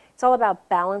element, it's all about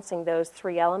balancing those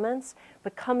three elements,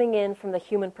 but coming in from the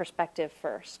human perspective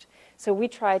first. So we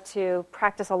try to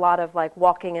practice a lot of like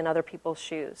walking in other people's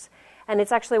shoes. And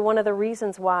it's actually one of the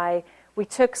reasons why we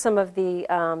took some of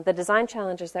the design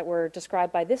challenges that were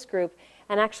described by this group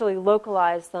and actually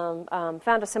localized them,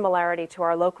 found a similarity to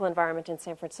our local environment in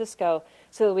San Francisco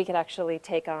so that we could actually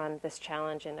take on this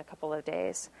challenge in a couple of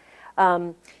days.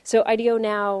 So IDEO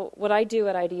now, what I do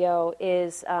at IDEO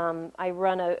is I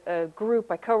run a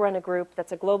group, I co-run a group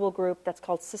that's a global group that's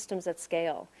called Systems at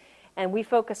Scale. And we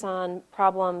focus on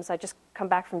problems, I just come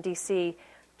back from DC,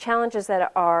 challenges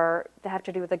that have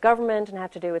to do with the government and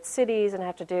have to do with cities and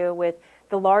have to do with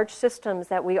the large systems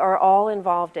that we are all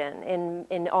involved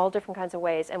in all different kinds of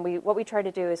ways. And what we try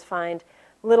to do is find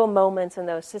little moments in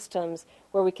those systems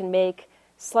where we can make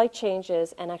slight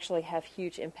changes and actually have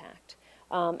huge impact.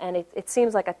 And it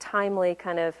seems like a timely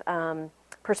kind of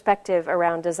perspective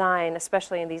around design,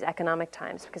 especially in these economic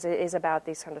times, because it is about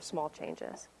these kind of small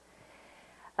changes.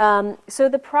 So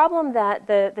the problem that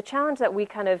the challenge that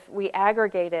we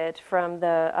aggregated from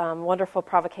the wonderful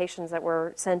provocations that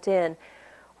were sent in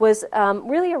was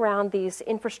really around these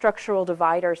infrastructural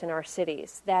dividers in our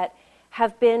cities that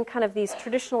have been kind of these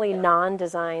traditionally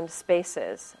non-designed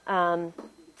spaces. And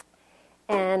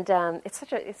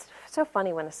it's so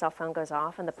funny when a cell phone goes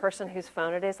off and the person whose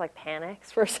phone it is like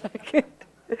panics for a second.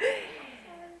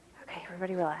 Okay,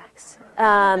 everybody relax.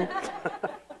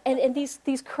 And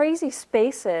these crazy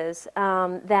spaces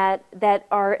that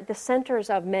are the centers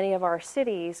of many of our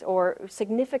cities or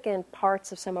significant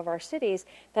parts of some of our cities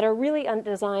that are really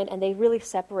undesigned and they really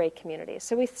separate communities.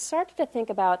 So we started to think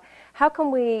about how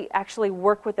can we actually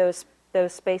work with those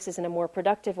spaces in a more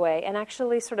productive way and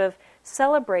actually sort of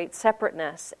celebrate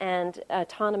separateness and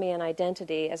autonomy and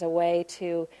identity as a way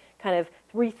to kind of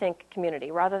rethink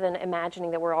community rather than imagining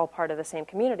that we're all part of the same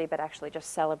community but actually just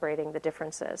celebrating the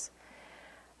differences.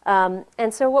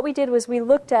 And so what we did was we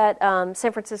looked at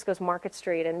San Francisco's Market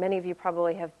Street, and many of you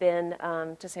probably have been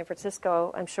to San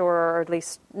Francisco, I'm sure, or at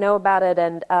least know about it.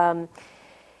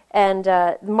 And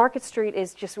Market Street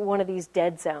is just one of these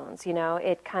dead zones. You know,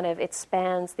 it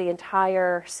spans the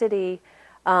entire city,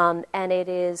 and it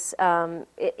is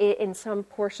in some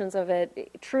portions of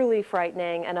it truly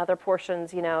frightening, and other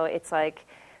portions, you know, it's like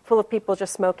full of people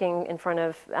just smoking in front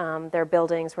of their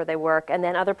buildings where they work, and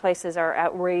then other places are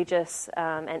outrageous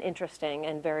and interesting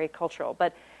and very cultural.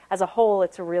 But as a whole,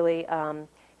 it's a really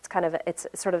it's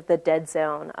sort of the dead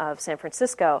zone of San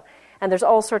Francisco. And there's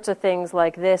all sorts of things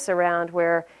like this around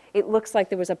where it looks like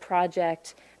there was a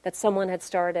project that someone had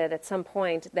started at some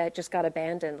point that just got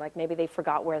abandoned. Like maybe they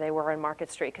forgot where they were on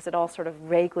Market Street because it all sort of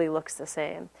vaguely looks the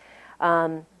same.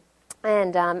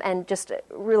 And just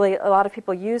really, a lot of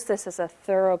people use this as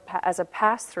a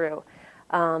pass-through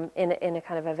in a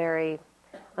kind of a very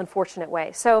unfortunate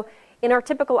way. So in our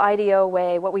typical IDEO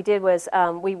way, what we did was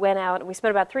we went out and we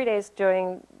spent about 3 days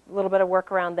doing a little bit of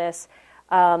work around this,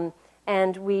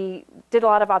 and we did a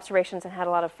lot of observations and had a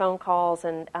lot of phone calls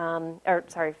and,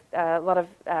 a lot of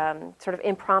sort of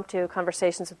impromptu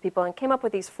conversations with people and came up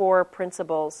with these 4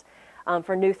 principles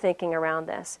for new thinking around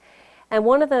this. And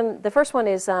one of them, the first one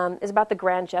is about the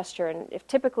grand gesture. And if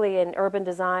typically in urban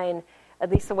design, at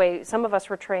least the way some of us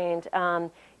were trained,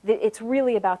 it's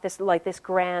really about this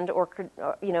grand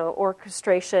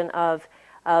orchestration of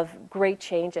great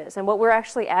changes. And what we're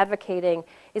actually advocating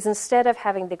is instead of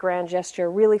having the grand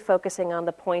gesture, really focusing on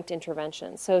the point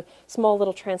intervention. So small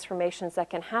little transformations that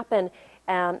can happen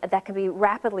that can be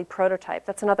rapidly prototyped.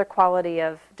 That's another quality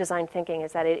of design thinking,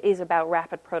 is that it is about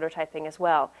rapid prototyping as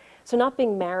well. So not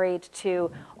being married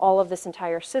to all of this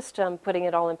entire system, putting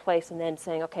it all in place and then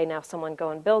saying, okay, now someone go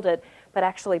and build it, but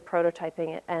actually prototyping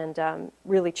it and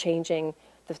really changing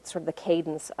the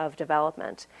cadence of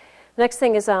development. The next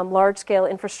thing is large-scale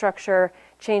infrastructure,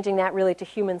 changing that really to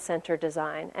human-centered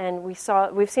design. And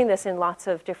we've seen this in lots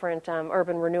of different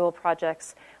urban renewal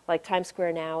projects, like Times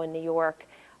Square Now in New York.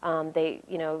 When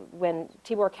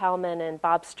Tibor Kalman and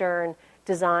Bob Stern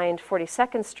designed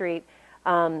 42nd Street,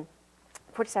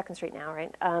 42nd Street now,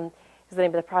 right, is the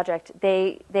name of the project,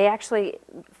 they actually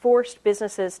forced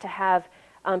businesses to have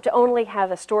to only have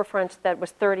a storefront that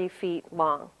was 30 feet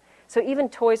long. So even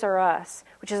Toys R Us,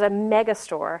 which is a mega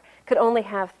store, could only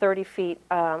have 30 feet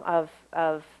of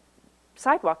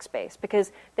sidewalk space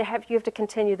because you have to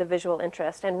continue the visual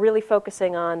interest and really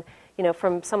focusing on,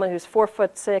 from someone who's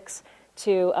 4'6"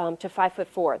 to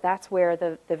 5'4". That's where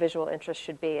the visual interest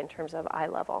should be in terms of eye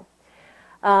level.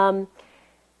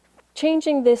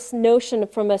 Changing this notion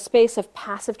from a space of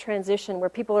passive transition where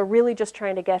people are really just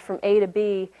trying to get from A to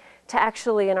B to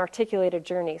actually an articulated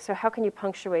journey. So how can you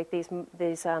punctuate these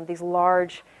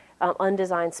large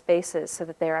undesigned spaces so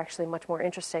that they're actually much more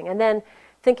interesting? And then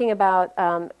thinking about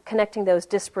connecting those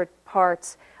disparate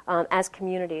parts as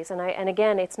communities. And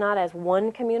again, it's not as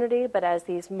one community, but as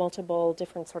these multiple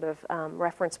different sort of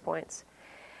reference points.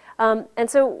 And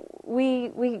so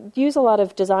we use a lot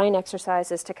of design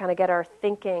exercises to kind of get our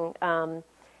thinking,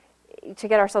 to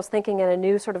get ourselves thinking in a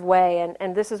new sort of way.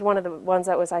 And this is one of the ones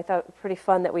that was, I thought, pretty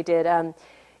fun that we did.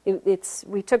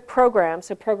 We took program,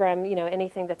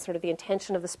 anything that's sort of the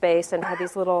intention of the space, and had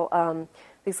these little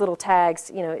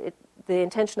tags. The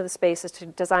intention of the space is to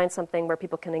design something where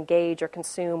people can engage or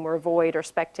consume or avoid or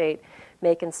spectate,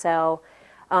 make and sell,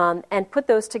 and put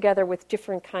those together with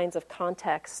different kinds of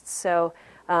contexts. So,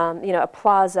 a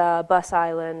plaza, a bus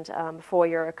island,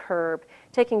 foyer, a curb,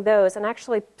 taking those and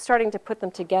actually starting to put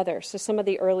them together. So some of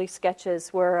the early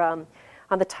sketches were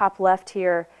on the top left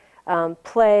here,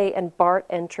 Play and BART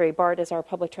entry. BART is our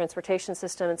public transportation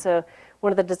system, and so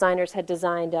one of the designers had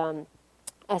designed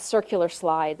a circular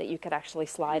slide that you could actually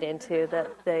slide into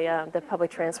the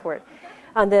public transport.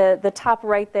 On the top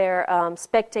right there,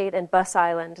 Spectate and Bus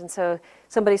Island, and so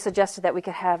somebody suggested that we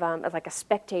could have like a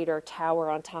spectator tower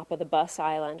on top of the bus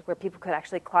island where people could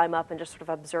actually climb up and just sort of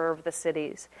observe the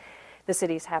city's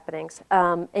happenings.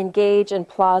 Engage and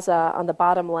Plaza on the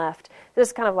bottom left. This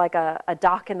is kind of like a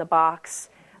dock in the box,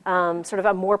 sort of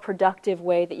a more productive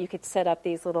way that you could set up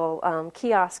these little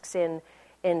kiosks in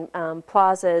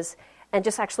plazas and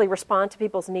just actually respond to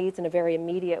people's needs in a very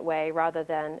immediate way rather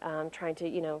than trying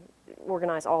to,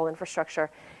 organize all infrastructure.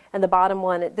 And the bottom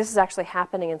one, this is actually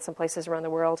happening in some places around the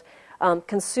world.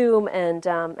 Consume and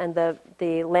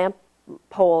the lamp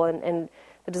pole and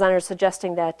the designer is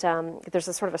suggesting that there's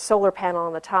a sort of a solar panel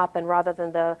on the top, and rather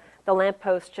than the lamp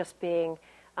post just being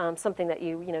something that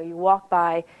you walk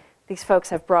by, these folks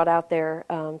have brought out their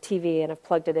TV and have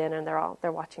plugged it in, and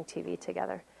they're watching TV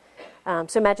together.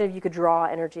 So imagine if you could draw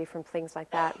energy from things like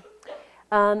that.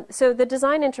 So the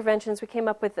design interventions, we came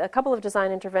up with a couple of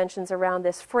design interventions around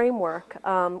this framework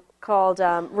called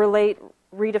Relate,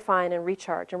 Redefine, and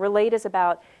Recharge. And Relate is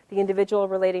about the individual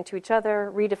relating to each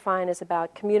other. Redefine is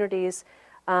about communities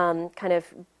kind of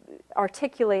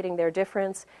articulating their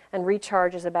difference. And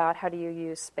Recharge is about how do you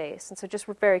use space. And so just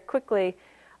very quickly,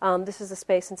 this is a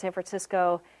space in San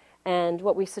Francisco. And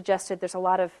what we suggested,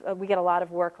 we get a lot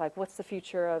of work like what's the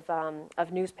future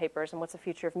of newspapers and what's the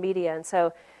future of media. And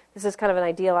so this is kind of an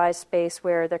idealized space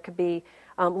where there could be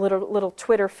little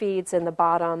Twitter feeds in the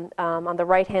bottom. On the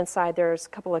right-hand side, there's a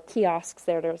couple of kiosks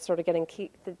there that are sort of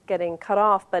getting cut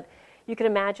off. But you can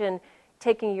imagine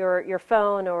taking your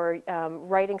phone or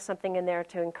writing something in there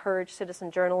to encourage citizen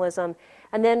journalism.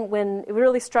 And then when it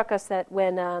really struck us that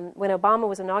when Obama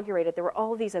was inaugurated, there were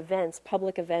all these events,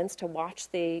 public events, to watch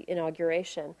the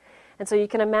inauguration. And so you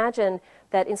can imagine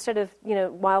that instead of,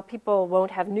 while people won't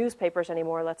have newspapers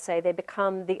anymore, let's say, they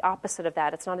become the opposite of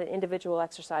that. It's not an individual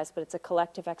exercise, but it's a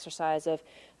collective exercise of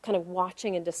kind of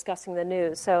watching and discussing the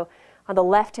news. So on the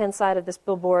left-hand side of this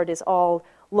billboard is all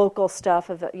local stuff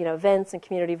of events and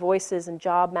community voices and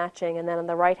job matching, and then on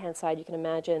the right-hand side you can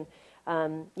imagine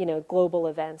global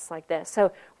events like this.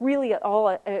 So really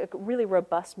a really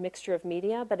robust mixture of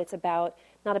media, but it's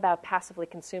not about passively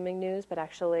consuming news, but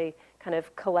actually kind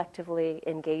of collectively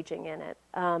engaging in it.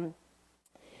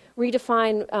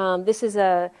 Redefine, this is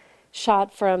a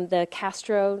shot from the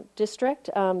Castro district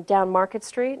down Market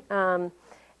Street,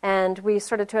 and we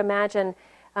started to imagine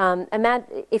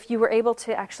if you were able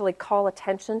to actually call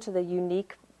attention to the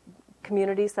unique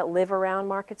communities that live around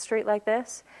Market Street like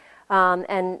this,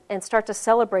 and start to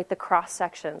celebrate the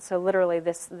cross-section. So literally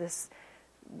this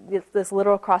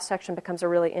literal cross-section becomes a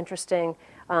really interesting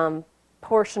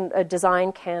portion, a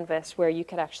design canvas where you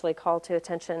could actually call to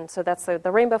attention. So that's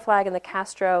the rainbow flag and the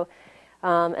Castro,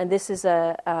 and this is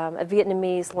a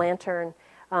Vietnamese lantern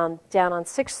down on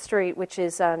 6th Street, which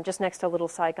is just next to Little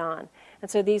Saigon. And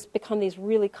so these become these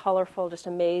really colorful, just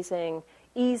amazing,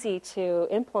 easy to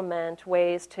implement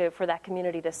ways for that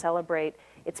community to celebrate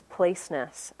its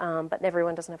placeness, but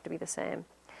everyone doesn't have to be the same.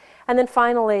 And then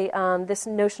finally, this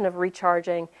notion of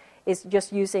recharging is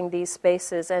just using these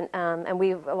spaces, and we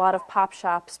have a lot of pop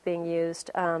shops being used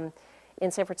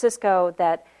in San Francisco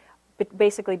that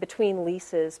basically between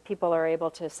leases, people are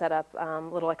able to set up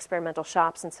little experimental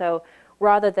shops. And so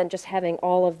rather than just having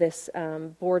all of this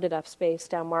boarded up space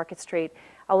down Market Street,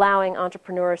 allowing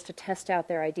entrepreneurs to test out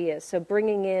their ideas. So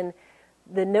bringing in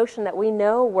the notion that we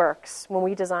know works when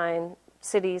we design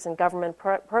cities and government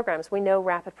programs. We know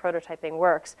rapid prototyping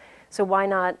works. So why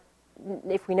not,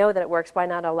 if we know that it works, why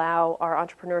not allow our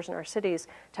entrepreneurs in our cities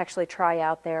to actually try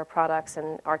out their products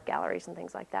and art galleries and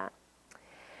things like that?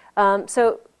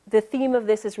 So the theme of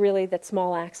this is really that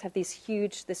small acts have this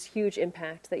huge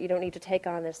impact, that you don't need to take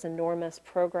on this enormous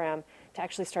program to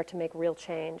actually start to make real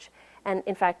change. And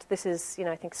in fact, this is,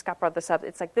 I think Scott brought this up,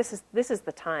 it's like this is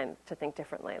the time to think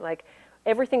differently. Like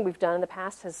everything we've done in the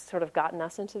past has sort of gotten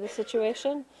us into this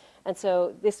situation. And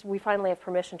so we finally have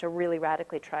permission to really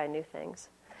radically try new things.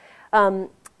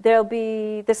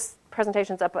 This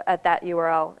presentation's up at that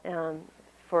URL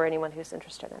for anyone who's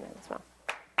interested in it as well.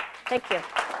 Thank you.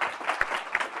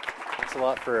 Thanks a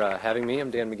lot for having me. I'm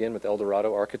Dan McGinn with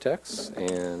Eldorado Architects,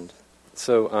 and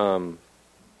so I'm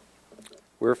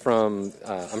from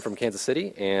Kansas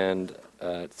City, and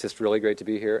it's just really great to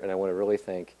be here. And I want to really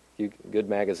thank Good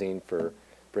Magazine for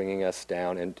bringing us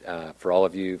down, and for all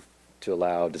of you to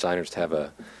allow designers to have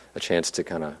a chance to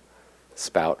kind of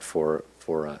spout for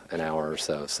an hour or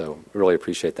so. So really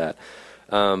appreciate that.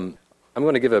 I'm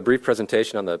going to give a brief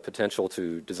presentation on the potential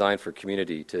to design for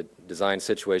community, to design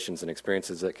situations and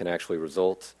experiences that can actually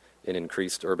result in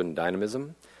increased urban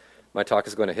dynamism. My talk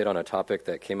is going to hit on a topic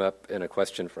that came up in a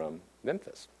question from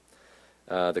Memphis.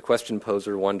 The question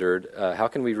poser wondered, how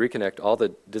can we reconnect all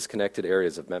the disconnected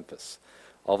areas of Memphis,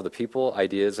 all of the people,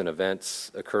 ideas, and events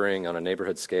occurring on a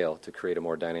neighborhood scale to create a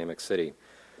more dynamic city?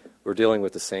 We're dealing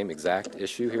with the same exact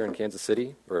issue here in Kansas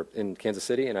City,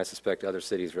 and I suspect other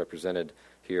cities represented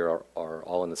here are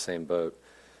all in the same boat.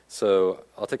 So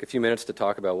I'll take a few minutes to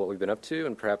talk about what we've been up to,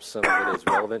 and perhaps some of it is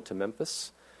relevant to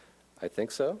Memphis. I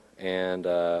think so, and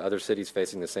other cities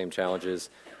facing the same challenges.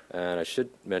 And I should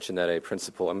mention that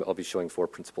I'll be showing 4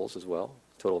 principles as well,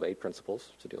 a total of 8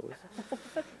 principles to deal with.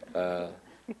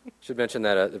 Should mention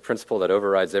that the principle that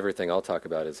overrides everything I'll talk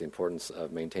about is the importance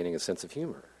of maintaining a sense of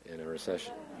humor in a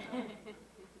recession.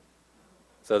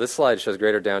 So this slide shows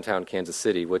greater downtown Kansas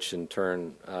City, which in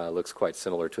turn looks quite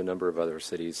similar to a number of other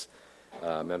cities,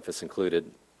 Memphis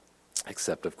included,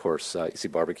 except, of course, you see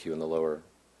barbecue in the lower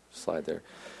slide there.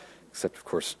 Except, of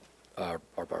course, our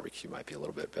barbecue might be a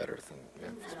little bit better than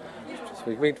Memphis.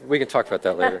 We can talk about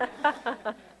that later.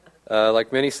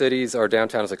 Like many cities, our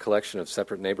downtown is a collection of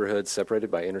separate neighborhoods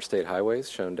separated by interstate highways,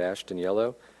 shown dashed in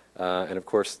yellow. And, of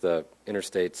course, the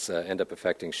interstates end up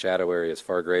affecting shadow areas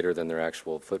far greater than their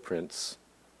actual footprints.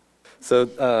 So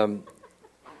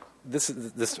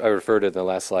this I referred in the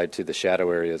last slide to the shadow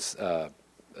areas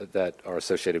that are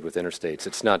associated with interstates.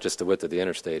 It's not just the width of the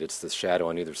interstate, it's the shadow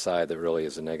on either side that really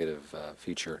is a negative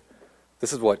feature.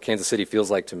 This is what Kansas City feels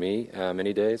like to me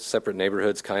many days, separate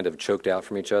neighborhoods kind of choked out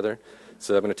from each other.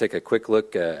 So I'm going to take a quick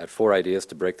look at 4 ideas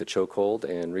to break the chokehold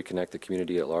and reconnect the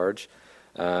community at large.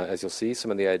 As you'll see, some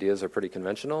of the ideas are pretty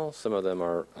conventional, some of them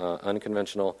are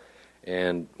unconventional,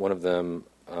 and one of them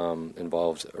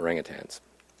involves orangutans.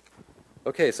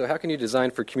 Okay, so how can you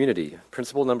design for community?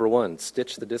 Principle number 1,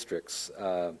 stitch the districts.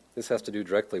 This has to do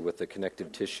directly with the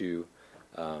connective tissue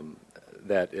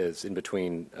that is in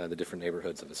between the different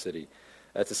neighborhoods of a city.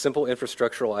 It's a simple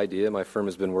infrastructural idea my firm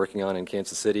has been working on in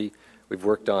Kansas City. We've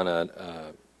worked on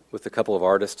with a couple of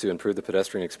artists to improve the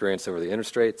pedestrian experience over the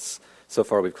interstates. So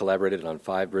far we've collaborated on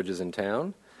 5 bridges in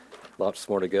town. Lots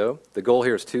more to go. The goal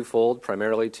here is twofold,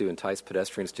 primarily to entice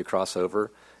pedestrians to cross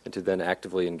over and to then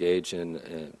actively engage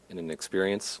in an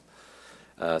experience.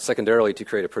 Secondarily, to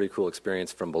create a pretty cool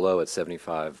experience from below at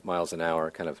 75 miles an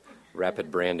hour, kind of rapid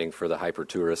branding for the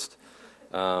hyper-tourist.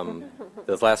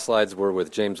 Those last slides were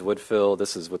with James Woodfill.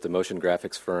 This is with the motion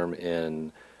graphics firm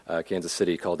in Kansas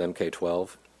City called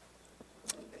MK12.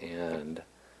 And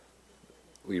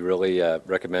we really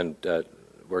recommend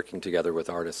working together with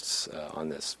artists on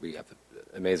this. We have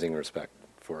amazing respect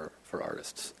for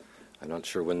artists. I'm not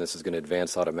sure when this is going to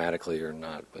advance automatically or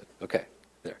not, but okay,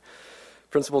 there.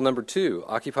 Principle number 2,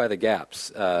 occupy the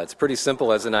gaps. It's pretty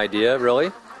simple as an idea,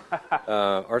 really.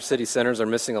 Our city centers are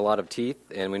missing a lot of teeth,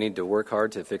 and we need to work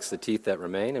hard to fix the teeth that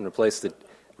remain and replace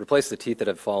the teeth that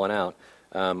have fallen out.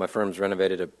 My firm's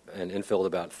renovated and infilled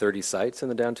about 30 sites in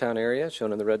the downtown area,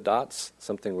 shown in the red dots,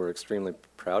 something we're extremely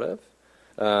proud of.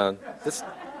 This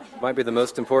might be the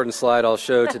most important slide I'll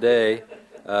show today.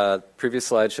 Previous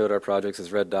slide showed our projects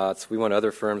as red dots. We want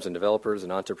other firms and developers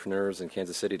and entrepreneurs in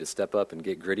Kansas City to step up and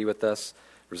get gritty with us,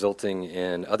 resulting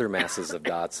in other masses of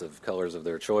dots of colors of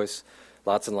their choice.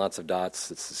 Lots and lots of dots.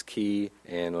 This is key,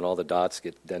 and when all the dots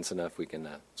get dense enough, we can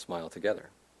smile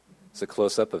together. It's a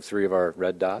close-up of 3 of our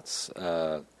red dots,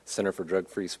 Center for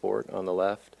Drug-Free Sport on the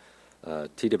left,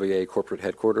 TWA corporate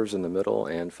headquarters in the middle,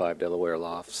 and 5 Delaware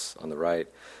lofts on the right.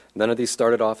 None of these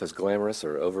started off as glamorous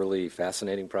or overly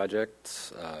fascinating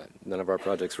projects. None of our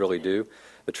projects really do.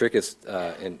 The trick is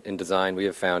in design we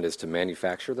have found is to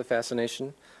manufacture the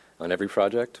fascination on every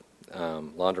project,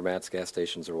 laundromats, gas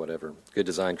stations, or whatever. Good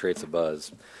design creates a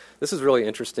buzz. This is really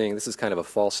interesting. This is kind of a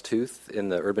false tooth in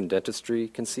the urban dentistry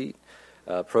conceit.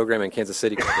 Program in Kansas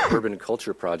City called the Urban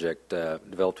Culture Project,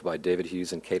 developed by David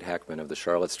Hughes and Kate Hackman of the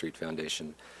Charlotte Street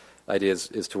Foundation. The idea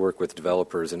is to work with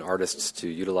developers and artists to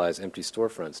utilize empty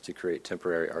storefronts to create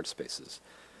temporary art spaces.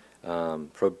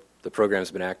 The program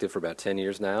has been active for about 10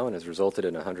 years now and has resulted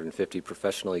in 150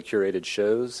 professionally curated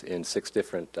shows in 6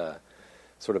 different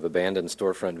sort of abandoned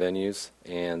storefront venues,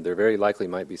 and there very likely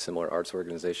might be similar arts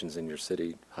organizations in your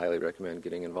city. Highly recommend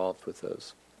getting involved with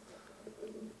those.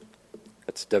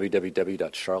 That's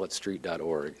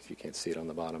www.charlottestreet.org if you can't see it on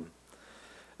the bottom.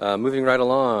 Moving right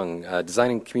along,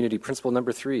 designing community principle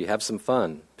number 3, have some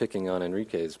fun, picking on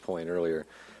Enrique's point earlier.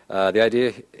 The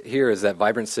idea here is that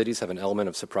vibrant cities have an element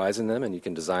of surprise in them, and you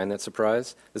can design that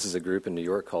surprise. This is a group in New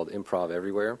York called Improv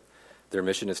Everywhere. Their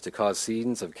mission is to cause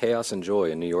scenes of chaos and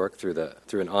joy in New York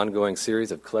through an ongoing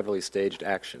series of cleverly staged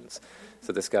actions.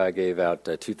 So this guy gave out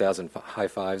 2,000 high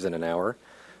fives in an hour.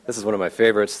 This is one of my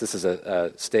favorites. This is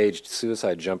a staged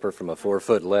suicide jumper from a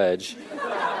 4-foot ledge.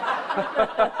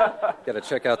 Got to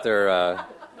check out their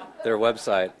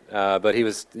website. But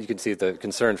you can see the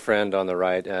concerned friend on the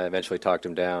right eventually talked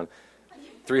him down.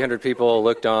 300 people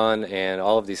looked on, and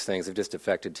all of these things have just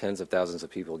affected tens of thousands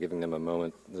of people, giving them a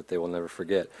moment that they will never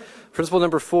forget. Principle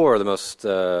number 4, the most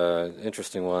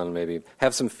interesting one maybe,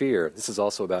 have some fear. This is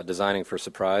also about designing for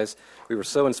surprise. We were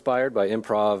so inspired by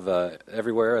improv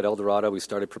everywhere at El Dorado, we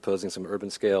started proposing some urban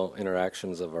scale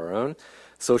interactions of our own.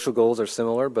 Social goals are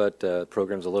similar, but the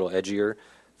program's a little edgier.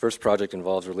 First project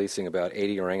involves releasing about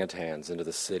 80 orangutans into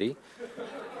the city.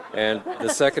 And the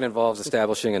second involves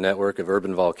establishing a network of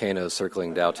urban volcanoes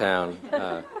circling downtown,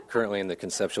 currently in the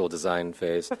conceptual design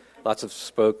phase. Lots of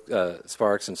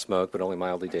sparks and smoke, but only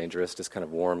mildly dangerous, just kind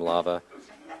of warm lava.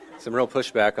 Some real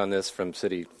pushback on this from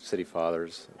city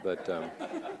fathers, but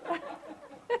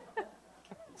let's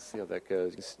see how that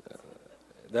goes.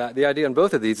 The idea in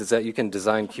both of these is that you can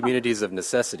design communities of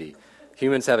necessity.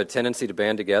 Humans have a tendency to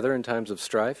band together in times of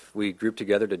strife. We group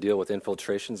together to deal with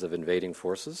infiltrations of invading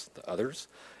forces, the others,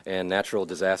 and natural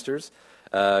disasters.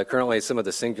 Currently, some of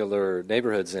the singular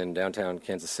neighborhoods in downtown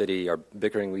Kansas City are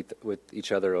bickering with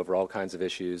each other over all kinds of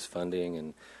issues, funding,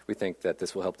 and we think that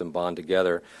this will help them bond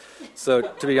together. So,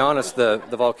 to be honest, the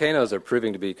volcanoes are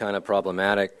proving to be kind of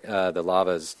problematic. The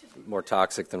lava is more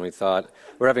toxic than we thought.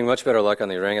 We're having much better luck on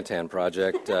the orangutan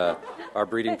project. Our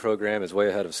breeding program is way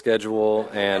ahead of schedule,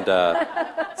 and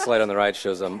the slide on the right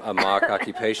shows a mock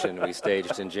occupation we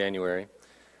staged in January.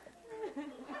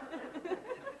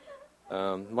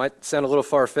 Might sound a little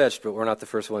far-fetched, but we're not the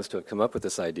first ones to have come up with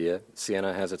this idea.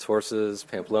 Siena has its horses,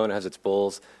 Pamplona has its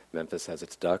bulls, Memphis has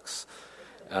its ducks.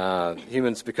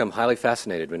 Humans become highly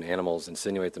fascinated when animals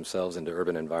insinuate themselves into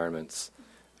urban environments.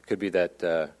 It could be that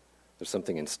there's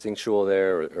something instinctual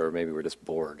there, or maybe we're just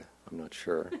bored. I'm not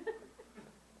sure.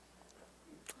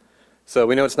 So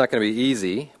we know it's not going to be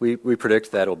easy. We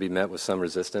predict that it will be met with some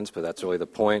resistance, but that's really the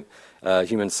point.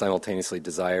 Humans simultaneously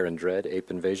desire and dread ape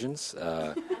invasions.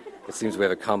 It seems we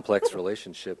have a complex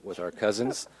relationship with our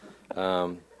cousins.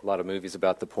 A lot of movies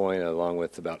about the point, along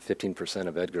with about 15%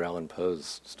 of Edgar Allan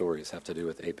Poe's stories have to do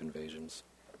with ape invasions.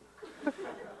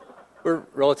 We're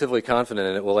relatively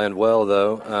confident it will end well,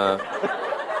 though.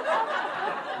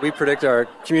 We predict our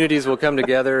communities will come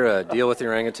together, deal with the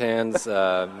orangutans.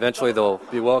 Eventually they'll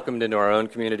be welcomed into our own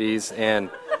communities, and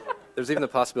there's even the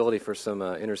possibility for some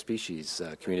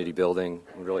interspecies community building.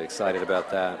 I'm really excited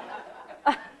about that.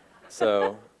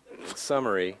 So, in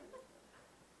summary,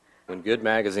 when Good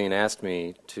Magazine asked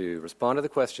me to respond to the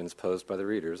questions posed by the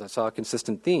readers, I saw a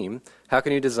consistent theme. How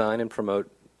can you design to promote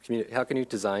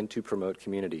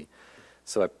community?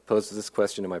 So I posed this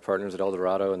question to my partners at El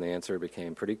Dorado, and the answer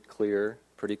became pretty clear,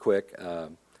 pretty quick.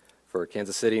 For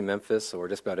Kansas City, Memphis, or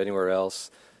just about anywhere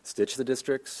else, stitch the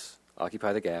districts,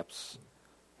 occupy the gaps,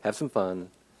 have some fun,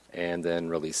 and then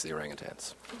release the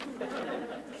orangutans.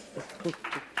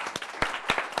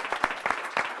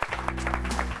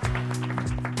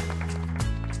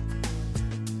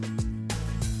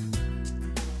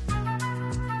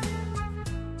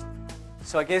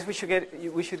 So I guess we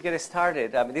should get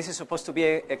started. This is supposed to be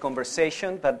a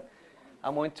conversation, but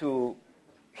I'm going to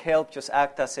help just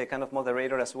act as a kind of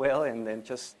moderator as well, and then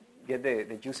just get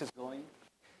the juices going.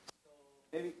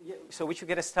 So we should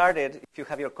get started if you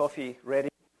have your coffee ready.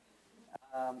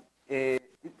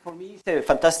 For me, it's a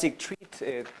fantastic treat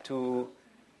to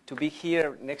be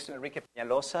here next to Enrique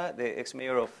Peñalosa, the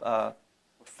ex-mayor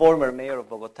former mayor of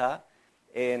Bogota.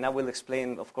 And I will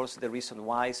explain, of course, the reason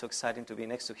why it's so exciting to be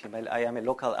next to him. I am a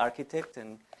local architect,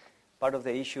 and part of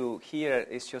the issue here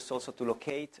is just also to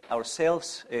locate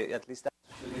ourselves, at least that's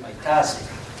usually my task,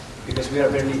 because we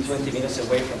are barely 20 minutes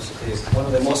away from one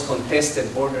of the most contested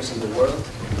borders in the world.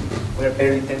 We are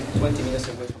barely 20 minutes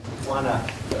away from Tijuana,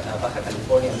 Baja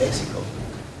California, Mexico.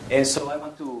 And so I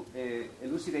want to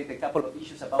elucidate a couple of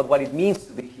issues about what it means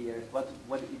to be here, what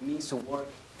it means to work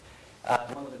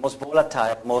at one of the most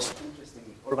volatile, most interesting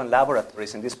urban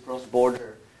laboratories in this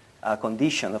cross-border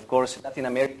condition. Of course, Latin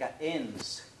America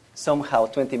ends somehow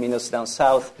 20 minutes down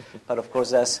south, but of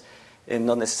course that's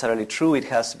not necessarily true. It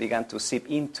has begun to seep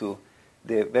into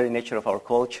the very nature of our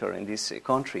culture in this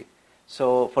country.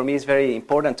 So for me, it's very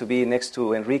important to be next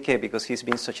to Enrique because he's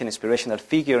been such an inspirational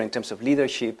figure in terms of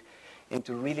leadership and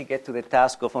to really get to the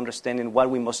task of understanding what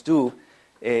we must do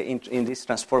in this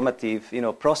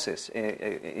transformative, process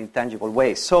in tangible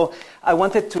ways. So I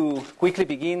wanted to quickly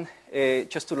begin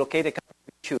just to locate a couple of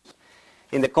issues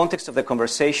in the context of the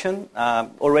conversation.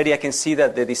 Already I can see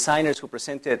that the designers who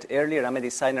presented earlier, I'm a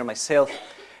designer myself,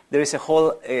 there is a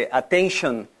whole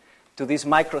attention to this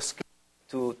micro scale,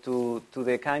 to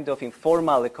the kind of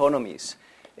informal economies,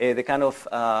 the kind of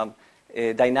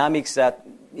dynamics that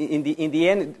in the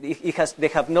end they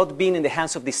have not been in the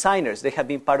hands of designers. They have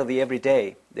been part of the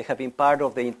everyday. They have been part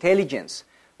of the intelligence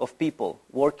of people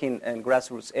working in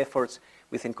grassroots efforts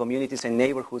within communities and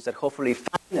neighborhoods that hopefully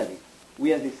finally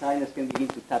we as designers can begin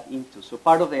to tap into. So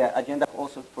part of the agenda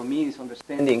also for me is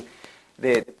understanding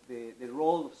the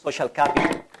role of social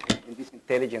capital in this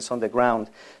intelligence on the ground.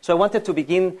 So I wanted to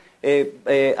begin,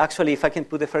 actually, if I can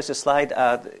put the first slide,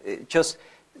 just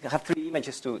have 3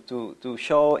 images to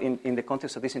show in the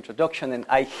context of this introduction. And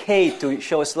I hate to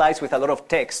show slides with a lot of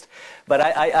text, but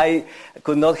I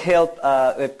could not help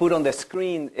put on the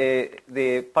screen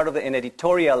the part of an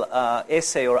editorial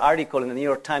essay or article in the New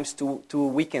York Times two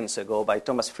weekends ago by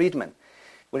Thomas Friedman,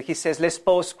 where he says, let's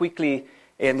pause quickly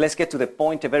and let's get to the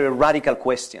point, a very radical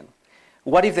question.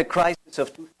 What if the crisis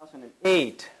of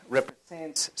 2008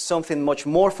 represents something much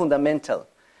more fundamental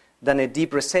than a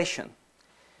deep recession?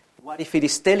 What if it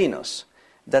is telling us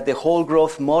that the whole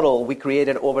growth model we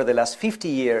created over the last 50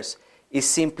 years is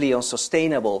simply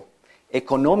unsustainable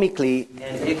economically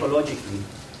and ecologically,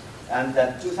 and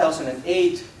that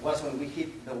 2008 was when we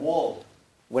hit the wall,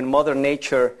 when Mother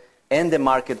Nature and the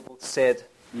market both said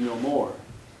no more?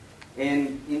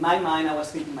 And in my mind, I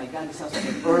was thinking, my God, this sounds like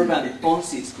an urban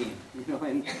Ponzi scheme.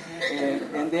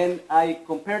 And then I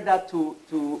compared that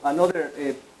to another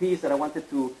piece that I wanted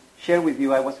to share with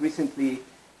you. I was recently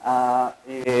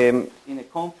in a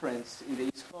conference in the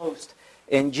East Coast,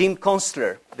 and Jim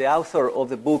Constler, the author of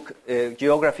the book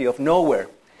Geography of Nowhere,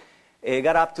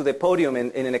 got up to the podium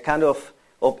and in a kind of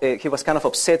he was kind of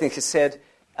upset, and he said,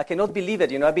 I cannot believe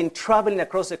it. I've been traveling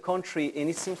across the country, and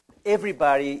it seems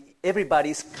everybody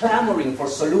is clamoring for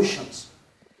solutions.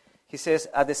 He says,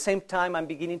 at the same time, I'm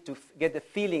beginning to get the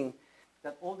feeling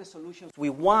that all the solutions we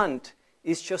want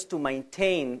is just to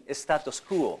maintain a status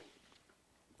quo.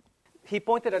 He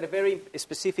pointed at a very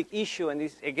specific issue, and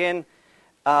this, again,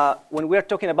 when we're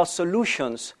talking about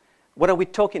solutions, what are we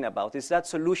talking about? Is that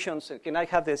solutions? Can I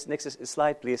have this next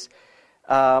slide, please?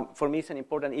 For me, it's an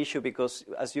important issue because,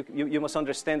 as you must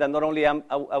understand, that not only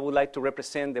I would like to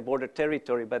represent the border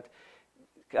territory, but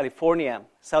California,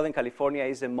 Southern California,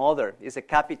 is the mother, is the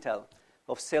capital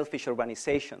of selfish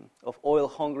urbanization, of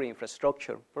oil-hungry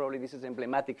infrastructure. Probably this is an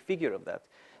emblematic figure of that.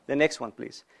 The next one,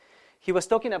 please. He was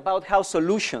talking about how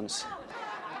solutions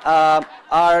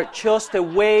are just a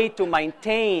way to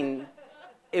maintain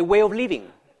a way of living,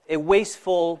 a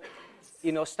wasteful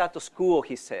status quo,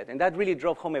 he said. And that really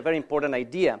drove home a very important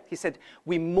idea. He said,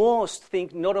 we must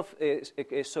think not of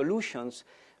solutions,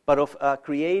 but of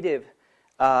creative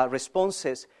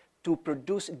responses to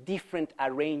produce different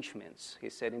arrangements,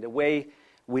 he said, in the way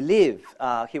we live.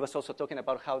 He was also talking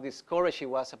about how discouraged he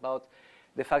was about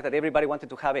the fact that everybody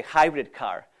wanted to have a hybrid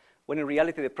car, when in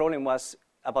reality the problem was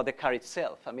about the car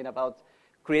itself. About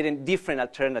creating different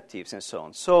alternatives and so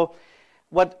on. So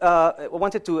what I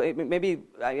wanted to, maybe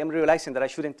I am realizing that I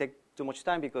shouldn't take too much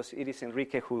time because it is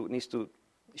Enrique who needs to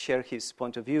share his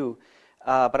point of view.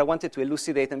 But I wanted to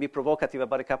elucidate and be provocative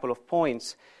about a couple of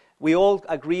points. We all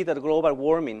agree that global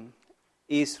warming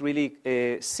is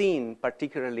really seen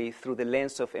particularly through the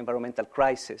lens of environmental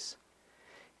crisis.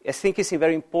 I think it's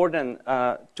very important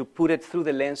to put it through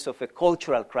the lens of a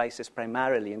cultural crisis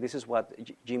primarily, and this is what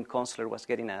Jim Constler was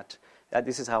getting at.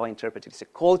 This is how I interpret it. It's a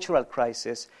cultural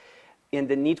crisis in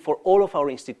the need for all of our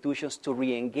institutions to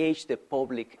re-engage the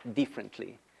public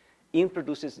differently.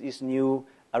 Introduces these new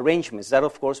arrangements. That,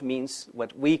 of course, means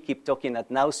what we keep talking ad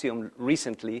nauseum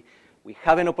recently. We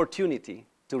have an opportunity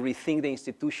to rethink the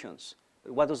institutions.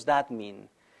 What does that mean?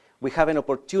 We have an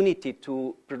opportunity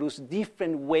to produce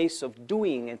different ways of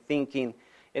doing and thinking,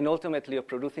 and ultimately of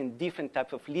producing different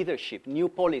types of leadership, new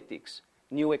politics,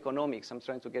 new economics. I'm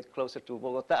trying to get closer to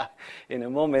Bogota in a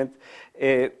moment.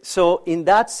 So in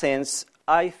that sense,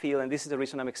 I feel, and this is the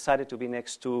reason I'm excited to be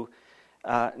next to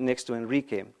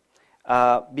Enrique,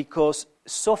 because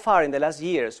so far in the last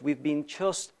years, we've been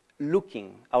just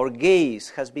looking. Our gaze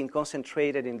has been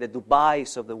concentrated in the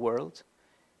Dubais of the world,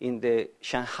 in the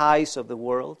Shanghais of the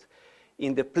world,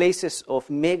 in the places of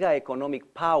mega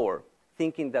economic power,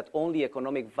 thinking that only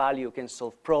economic value can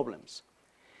solve problems.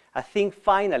 I think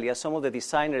finally, as some of the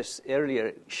designers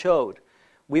earlier showed,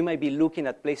 we might be looking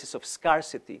at places of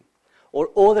scarcity or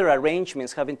other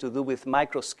arrangements having to do with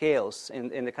micro scales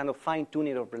and the kind of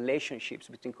fine-tuning of relationships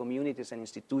between communities and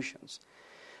institutions.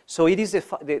 So it is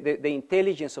the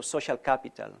intelligence of social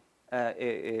capital,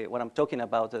 what I'm talking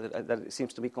about, that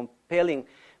seems to be compelling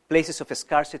places of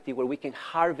scarcity where we can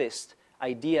harvest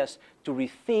ideas to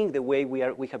rethink the way we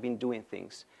have been doing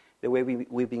things, the way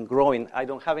we've been growing. I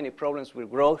don't have any problems with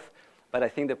growth, but I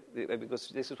think that, because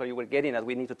this is what you were getting at,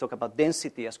 we need to talk about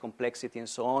density as complexity and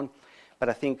so on. But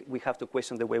I think we have to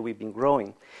question the way we've been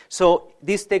growing. So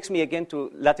this takes me again to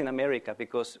Latin America,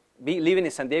 because living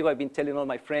in San Diego, I've been telling all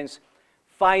my friends,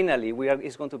 finally,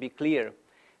 it's going to be clear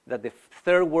that the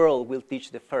third world will teach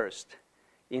the first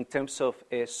in terms of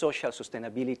social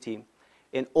sustainability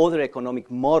and other economic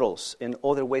models and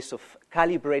other ways of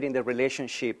calibrating the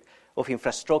relationship of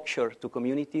infrastructure to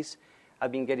communities.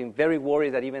 I've been getting very worried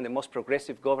that even the most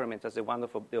progressive government, as the one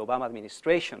of the Obama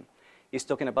administration, is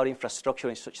talking about infrastructure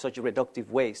in such reductive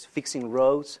ways, fixing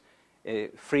roads,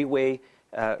 freeway,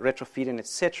 retrofitting,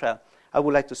 etc. I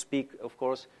would like to speak, of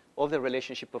course, of the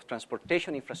relationship of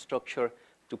transportation infrastructure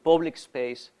to public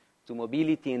space, to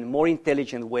mobility in more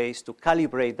intelligent ways, to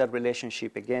calibrate that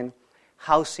relationship again.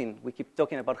 Housing, we keep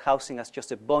talking about housing as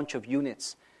just a bunch of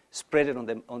units spread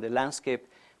on the landscape.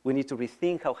 We need to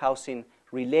rethink how housing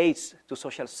relates to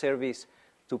social service,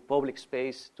 to public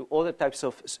space, to other types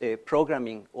of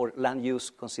programming or land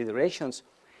use considerations.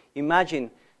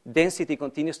 Imagine density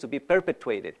continues to be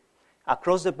perpetuated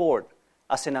across the board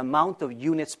as an amount of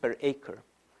units per acre.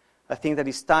 I think that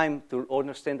it's time to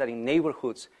understand that in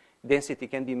neighborhoods, density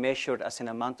can be measured as an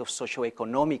amount of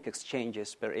socioeconomic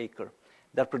exchanges per acre.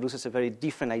 That produces a very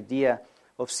different idea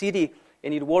of city.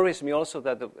 And it worries me also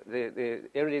that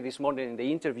earlier this morning in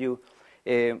the interview,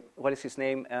 what is his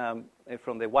name,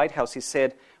 from the White House, he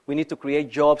said, we need to create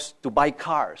jobs to buy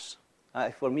cars.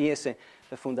 For me, it's a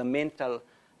fundamental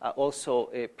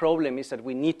problem is that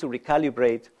we need to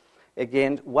recalibrate,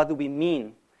 again, what do we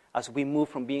mean as we move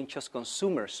from being just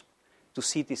consumers to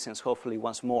citizens, hopefully,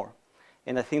 once more.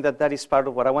 And I think that is part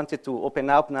of what I wanted to open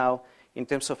up now in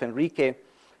terms of Enrique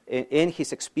and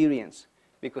his experience.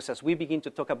 Because as we begin to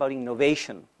talk about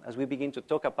innovation, as we begin to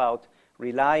talk about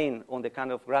relying on the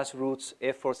kind of grassroots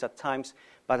efforts at times,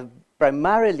 but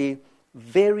primarily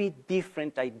very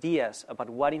different ideas about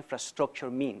what infrastructure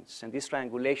means, and this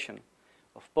triangulation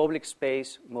of public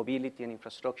space, mobility, and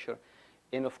infrastructure,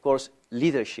 and of course,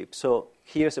 leadership. So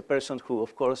here's a person who,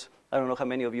 of course, I don't know how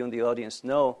many of you in the audience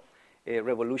know,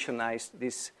 revolutionized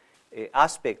this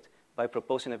aspect by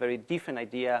proposing a very different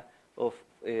idea of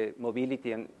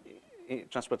mobility and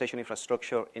transportation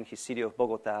infrastructure in his city of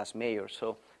Bogota as mayor.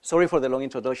 So sorry for the long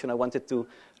introduction. I wanted to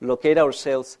locate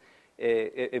ourselves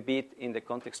a bit in the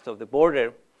context of the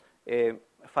border,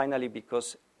 finally,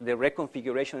 because the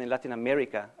reconfiguration in Latin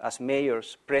America as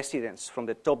mayors, presidents from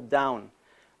the top down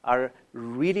are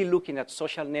really looking at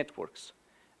social networks,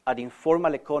 at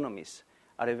informal economies,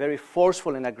 at a very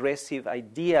forceful and aggressive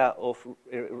idea of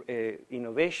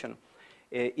innovation.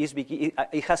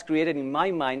 It has created, in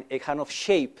my mind, a kind of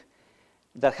shape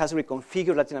that has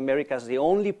reconfigured Latin America as the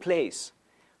only place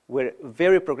where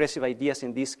very progressive ideas,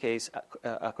 in this case,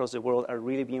 across the world, are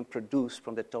really being produced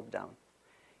from the top down.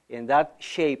 And that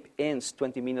shape ends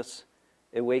 20 minutes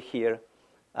away here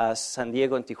as San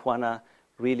Diego and Tijuana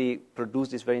really produce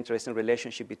this very interesting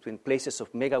relationship between places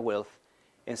of mega wealth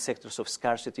and sectors of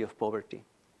scarcity of poverty.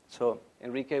 So,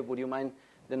 Enrique, would you mind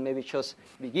then maybe just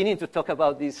beginning to talk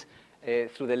about this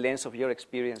through the lens of your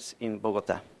experience in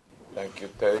Bogota? Thank you,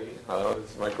 Teddy. Is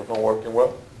this microphone working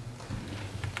well?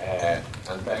 And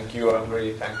thank you. I'm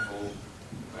very thankful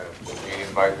for being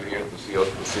invited here to see all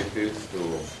the cities, to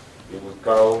be with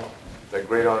Carl. It's a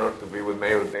great honor to be with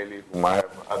Mayor Daley, whom I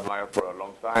have admired for a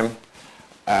long time.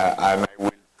 And I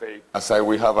will say, as I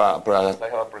have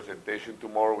a presentation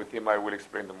tomorrow with him, I will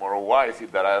explain tomorrow why is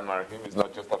it that I admire him. It's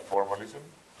not just a formalism.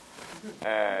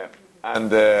 I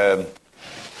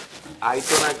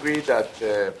don't agree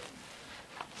that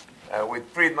with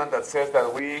Friedman that says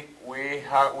that we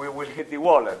will hit the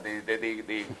wall and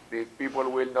the people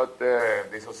will not,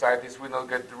 the societies will not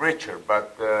get richer.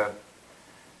 But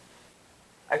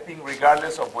I think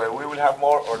regardless of whether we will have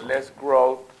more or less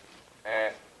growth,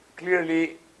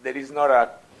 clearly there is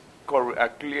not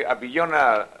beyond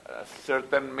a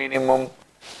certain minimum,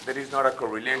 there is not a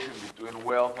correlation between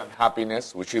wealth and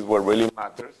happiness, which is what really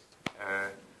matters.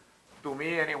 To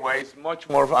me, anyway, it's much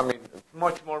more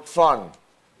fun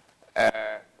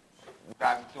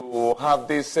than to have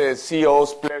this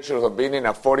CEO's pleasures of being in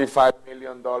a $45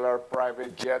 million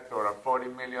private jet or a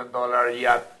 $40 million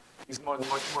yacht. It's much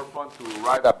more fun to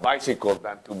ride a bicycle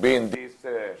than to be in these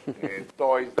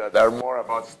toys that are more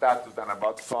about status than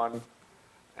about fun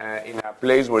in a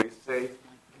place where it's safe.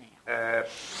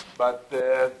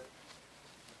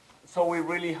 So we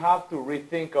really have to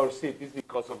rethink our cities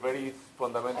because of very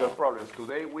fundamental problems.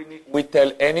 Today, we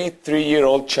tell any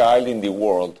 3-year-old child in the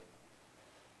world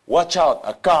watch out,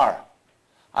 a car.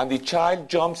 And the child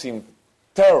jumps in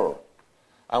terror,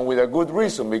 and with a good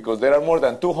reason, because there are more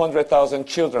than 200,000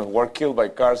 children who are killed by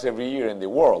cars every year in the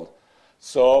world.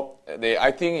 So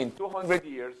I think in 200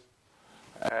 years,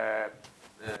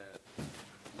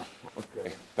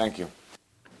 okay, thank you.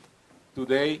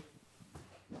 Today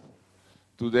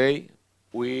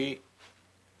we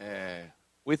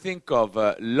think of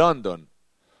London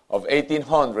of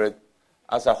 1800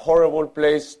 as a horrible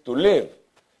place to live.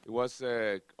 It was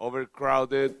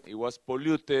overcrowded, it was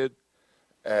polluted,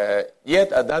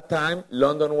 yet at that time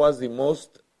London was the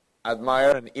most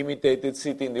admired and imitated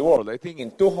city in the world. I think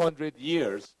in 200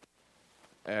 years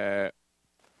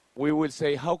we will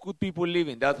say, how could people live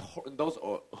in those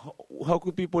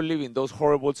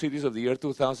horrible cities of the year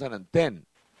 2010,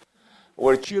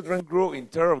 where children grew in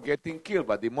terror of getting killed?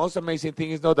 But the most amazing thing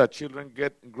is not that children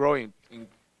grow in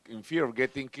fear of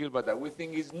getting killed, but that we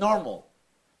think is normal,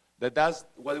 that's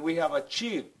what we have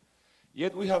achieved.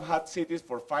 Yet we have had cities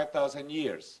for 5,000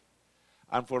 years,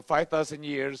 and for 5,000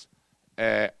 years,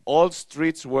 all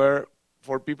streets were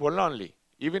for people only.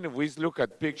 Even if we look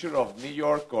at pictures of New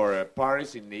York or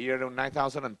Paris in the year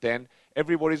 9010,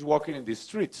 everybody's walking in the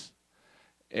streets.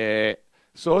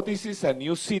 So this is a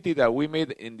new city that we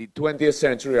made in the 20th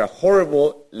century, a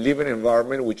horrible living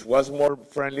environment which was more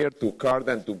friendlier to cars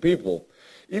than to people.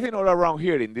 Even all around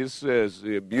here in this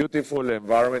beautiful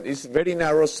environment, it's very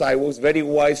narrow sidewalks, very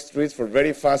wide streets for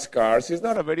very fast cars. It's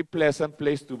not a very pleasant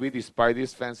place to be despite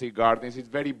these fancy gardens. It's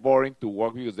very boring to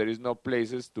walk because there is no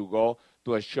places to go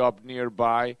to a shop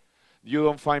nearby. You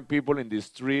don't find people in the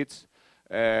streets.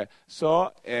 I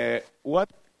think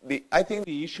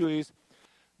the issue is,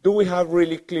 do we have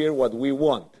really clear what we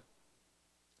want?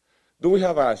 Do we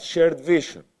have a shared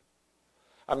vision?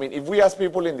 I mean, if we ask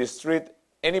people in the street,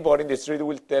 anybody in the street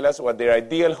will tell us what their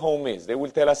ideal home is. They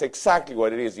will tell us exactly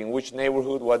what it is, in which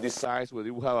neighborhood, what the size, whether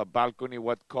you have a balcony,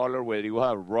 what color, whether you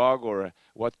have a rug, or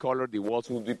what color the walls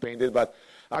will be painted. But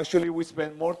actually, we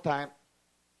spend more time,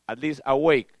 at least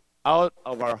awake, out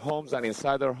of our homes than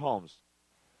inside our homes.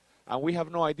 And we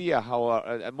have no idea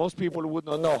how, most people would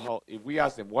not know how, if we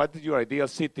ask them, what your ideal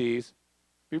city is,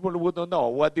 people would not know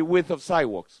what the width of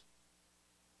sidewalks,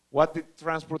 what the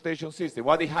transportation system,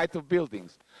 what the height of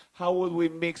buildings, how would we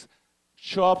mix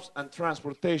shops and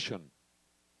transportation,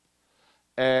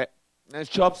 and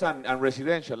shops and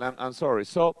residential, I'm sorry.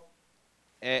 So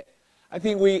I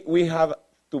think we have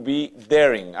to be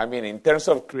daring. I mean, in terms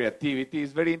of creativity,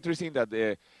 it's very interesting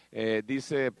that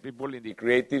these people in the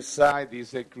creative side,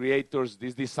 these creators,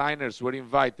 these designers were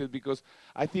invited, because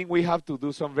I think we have to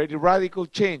do some very radical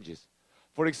changes.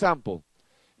 For example,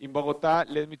 in Bogota,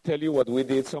 let me tell you what we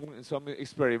did, some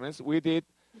experiments. We did,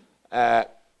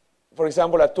 for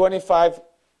example, a 25,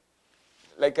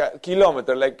 like a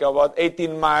kilometer, like about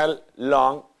 18-mile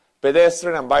long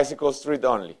pedestrian and bicycle street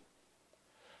only,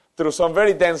 through some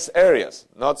very dense areas,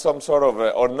 not some sort of,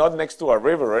 or not next to a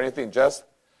river or anything, just,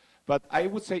 but I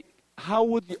would say, how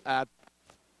would you,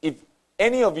 if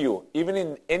any of you, even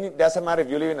in any, doesn't matter if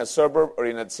you live in a suburb or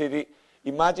in a city,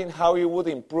 imagine how you would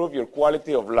improve your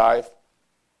quality of life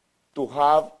to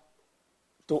have,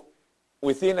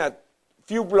 within a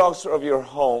few blocks of your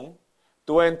home,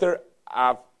 to enter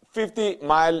a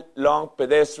 50-mile long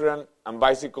pedestrian and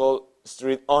bicycle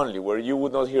street only, where you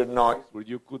would not hear noise, where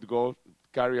you could go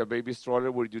carry a baby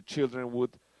stroller, where your children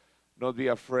would not be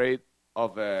afraid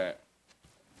of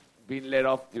being let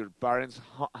off your parents'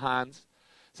 hands.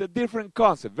 It's a different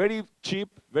concept, very cheap,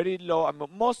 very low. I mean,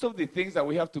 most of the things that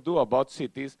we have to do about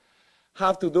cities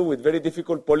have to do with very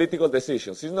difficult political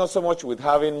decisions. It's not so much with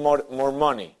having more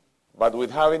money, but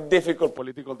with having difficult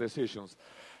political decisions.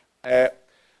 I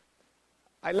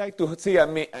like to see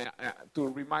to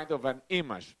remind of an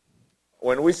image.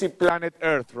 When we see planet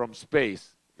Earth from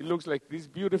space, it looks like this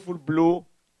beautiful blue,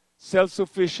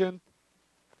 self-sufficient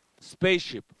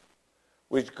spaceship,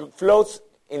 which floats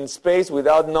in space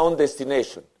without known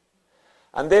destination.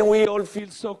 And then we all feel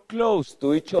so close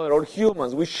to each other, all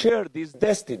humans. We share this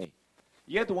destiny.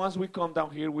 Yet once we come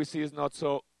down here, we see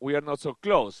we are not so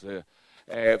close.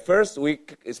 First,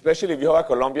 especially if you have a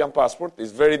Colombian passport,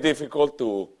 it's very difficult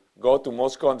to go to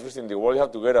most countries in the world. You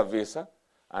have to get a visa,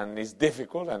 and it's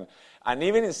difficult. And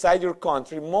even inside your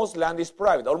country, most land is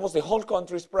private. Almost the whole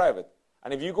country is private.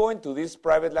 And if you go into this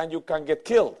private land, you can get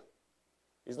killed.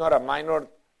 It's not a minor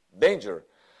danger.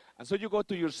 And so you go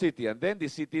to your city, and then the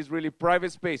city is really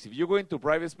private space. If you go into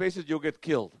private spaces, you get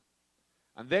killed.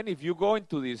 And then if you go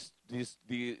into the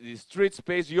street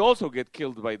space, you also get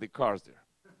killed by the cars there.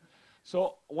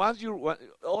 So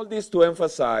all this to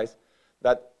emphasize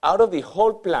that out of the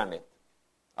whole planet,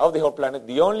 of the whole planet,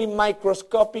 the only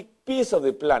microscopic piece of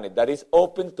the planet that is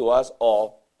open to us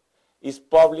all is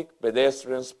public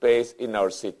pedestrian space in our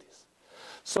cities.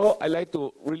 So I like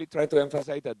to really try to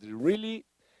emphasize that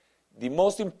the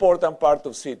most important part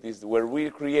of cities, where we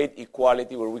create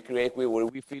equality, where we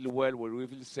feel well, where we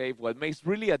feel safe, what makes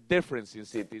really a difference in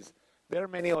cities. There are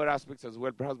many other aspects as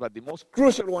well, perhaps, but the most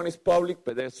crucial one is public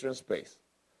pedestrian space.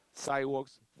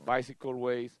 Sidewalks, bicycle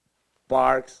ways,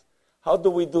 parks. How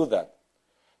do we do that?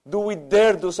 Do we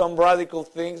dare do some radical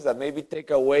things that maybe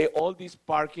take away all this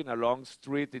parking along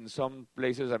street in some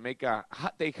places and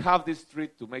take half this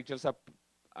street to make just a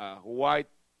wide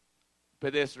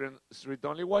pedestrian street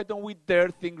only? Why don't we dare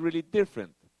think really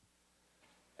different?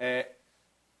 And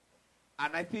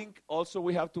I think also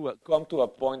we have to come to a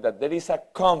point that there is a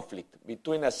conflict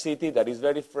between a city that is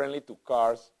very friendly to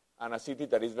cars and a city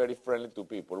that is very friendly to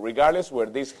people, regardless whether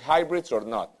these hybrids or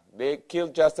not. They kill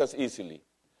just as easily.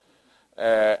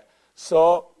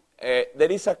 So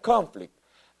there is a conflict.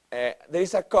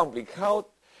 How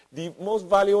the most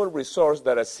valuable resource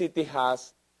that a city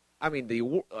has,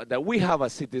 that we have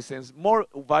as citizens, more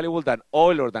valuable than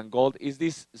oil or than gold, is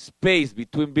this space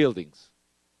between buildings,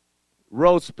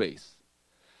 road space.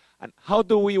 And how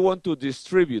do we want to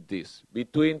distribute this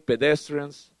between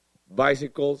pedestrians,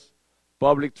 bicycles,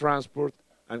 public transport,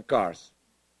 and cars?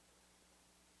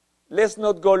 Let's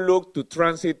not go look to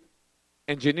transit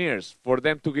engineers for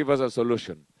them to give us a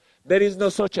solution. There is no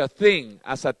such a thing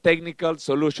as a technical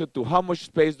solution to how much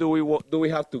space do we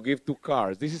have to give to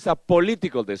cars. This is a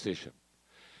political decision.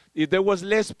 If there was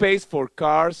less space for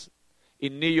cars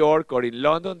in New York or in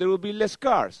London, there will be less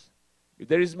cars. If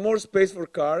there is more space for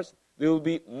cars, there will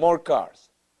be more cars.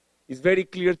 It's very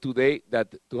clear today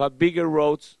that to have bigger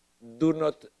roads do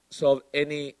not solve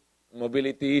any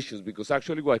mobility issues, because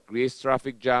actually what creates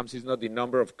traffic jams is not the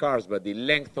number of cars, but the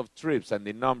length of trips and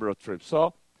the number of trips.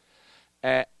 So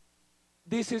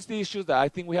this is the issue that I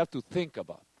think we have to think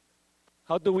about.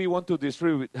 How do we want to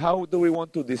distribute? How do we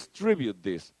want to distribute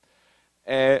this?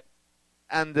 And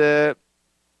I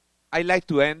like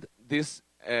to end this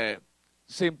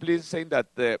simply saying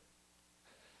that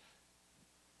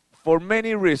for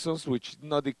many reasons, which is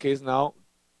not the case now,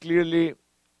 clearly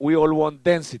we all want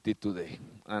density today.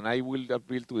 And I will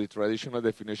appeal to the traditional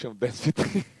definition of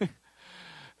density.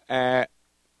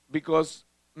 Because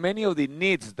many of the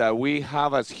needs that we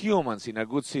have as humans in a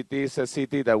good city is a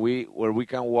city that where we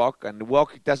can walk. And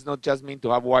walk does not just mean to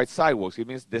have wide sidewalks. It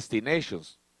means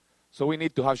destinations. So we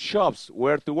need to have shops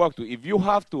where to walk to. If you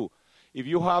have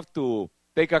to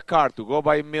take a car to go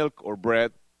buy milk or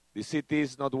bread, the city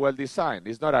is not well designed.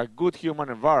 It's not a good human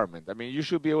environment. I mean, you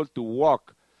should be able to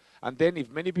walk. And then if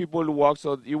many people walk,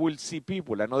 so you will see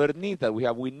people. Another need that we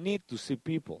have, we need to see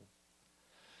people.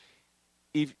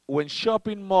 When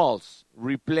shopping malls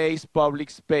replace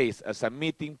public space as a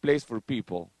meeting place for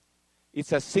people,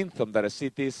 it's a symptom that a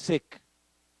city is sick.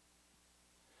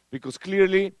 Because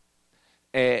clearly,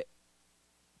 in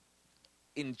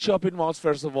shopping malls,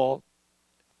 first of all,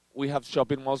 we have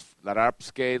shopping malls that are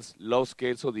upscale, low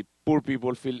scale, so the poor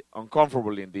people feel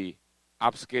uncomfortable in the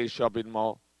upscale shopping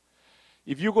mall.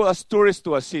 If you go as tourists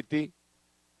to a city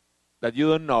that you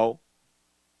don't know,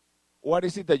 what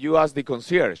is it that you ask the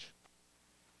concierge?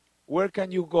 Where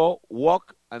can you go,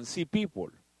 walk, and see people?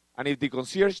 And if the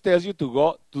concierge tells you to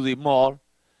go to the mall,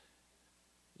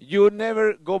 you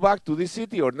never go back to this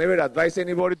city or never advise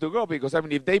anybody to go, because,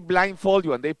 if they blindfold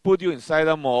you and they put you inside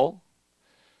a mall,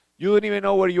 you don't even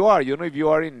know where you are. You know if you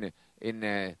are in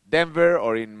Denver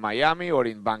or in Miami or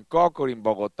in Bangkok or in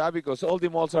Bogota, because all the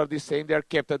malls are the same. They are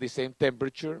kept at the same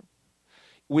temperature.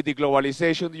 With the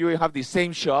globalization, you have the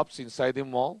same shops inside the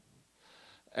mall.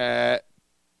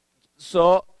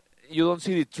 So you don't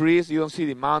see the trees, you don't see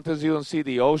the mountains, you don't see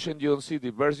the ocean, you don't see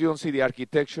the birds, you don't see the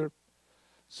architecture.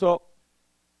 So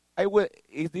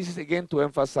this is again to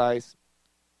emphasize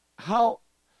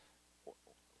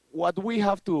what we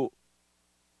have to,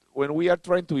 when we are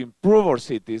trying to improve our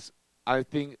cities, I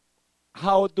think,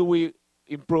 how do we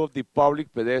improve the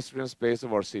public pedestrian space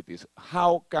of our cities?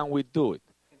 How can we do it?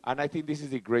 And I think this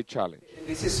is a great challenge.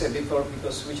 This is before,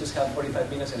 because we just have 45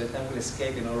 minutes and the time will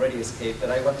escape and already escaped, but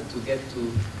I wanted to get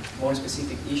to more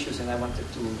specific issues, and I wanted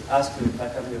to ask you if I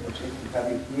have the opportunity to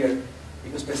have you here,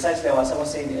 because precisely as I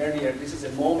was saying earlier, this is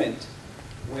a moment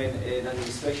when an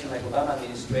administration like Obama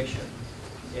administration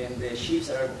and the shifts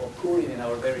that are occurring in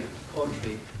our very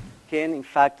country can in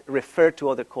fact refer to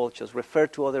other cultures, refer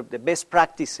to the best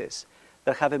practices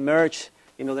that have emerged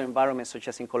in other environments, such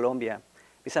as in Colombia.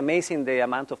 It's amazing the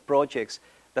amount of projects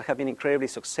that have been incredibly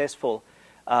successful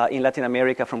in Latin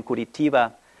America, from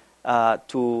Curitiba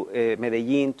to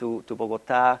Medellin to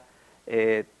Bogota,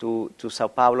 to Sao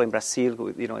Paulo in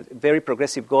Brazil, very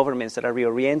progressive governments that are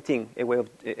reorienting a way of,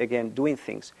 again, doing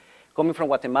things. Coming from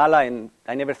Guatemala, and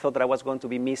I never thought that I was going to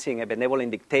be missing a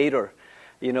benevolent dictator,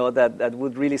 that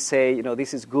would really say,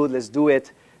 this is good, let's do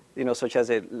it, such as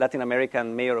a Latin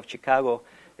American mayor of Chicago.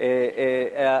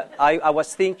 I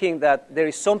was thinking that there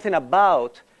is something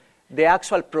about the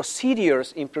actual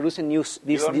procedures in producing news.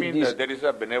 You don't mean that there is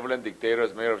a benevolent dictator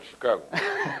as mayor of Chicago?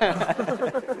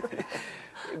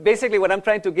 Basically, what I'm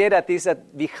trying to get at is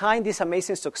that behind these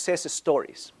amazing success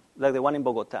stories, like the one in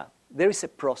Bogota, there is a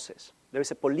process. There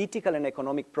is a political and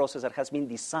economic process that has been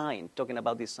designed, talking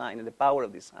about design and the power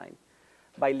of design,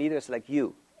 by leaders like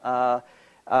you.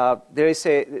 There is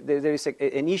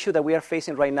an issue that we are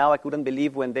facing right now. I couldn't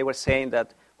believe when they were saying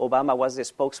that Obama was the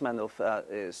spokesman of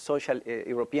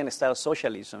European-style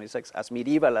socialism. It's like as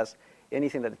medieval as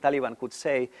anything that the Taliban could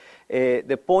say.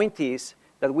 The point is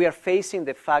that we are facing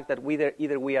the fact that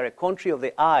either we are a country of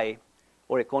the I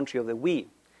or a country of the we.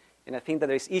 And I think that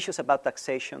there's issues about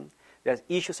taxation. There's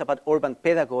issues about urban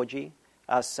pedagogy,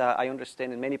 as I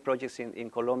understand in many projects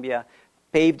in Colombia,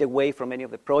 paved the way for many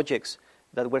of the projects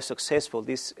that were successful,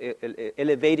 this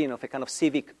elevating of a kind of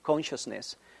civic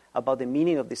consciousness about the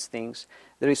meaning of these things.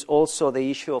 There is also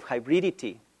the issue of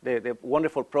hybridity, the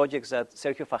wonderful projects that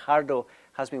Sergio Fajardo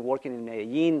has been working in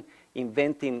Medellin,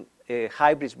 inventing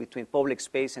hybrids between public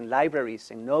space and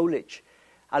libraries and knowledge.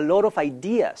 A lot of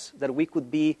ideas that we could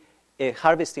be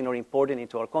harvesting or importing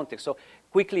into our context. So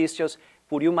quickly,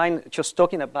 would you mind just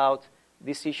talking about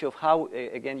this issue of how,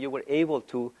 again, you were able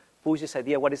to push this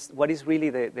idea? What is really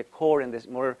the core and the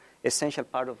more essential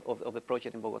part of the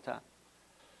project in Bogota?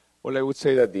 Well, I would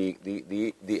say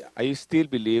that I still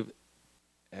believe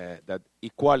that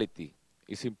equality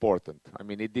is important. I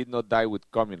mean, it did not die with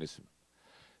communism.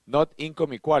 Not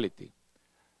income equality,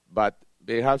 but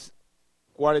perhaps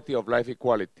quality of life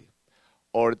equality.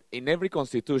 Or in every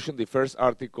constitution, the first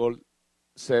article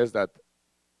says that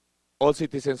all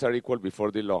citizens are equal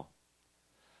before the law.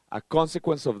 A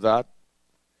consequence of that,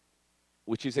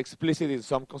 which is explicit in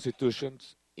some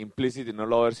constitutions, implicit in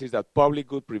all others, is that public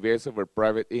good prevails over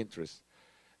private interest.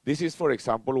 This is, for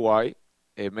example, why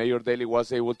Mayor Daley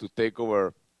was able to take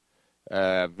over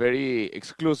a very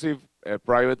exclusive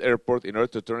private airport in order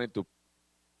to turn it into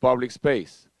public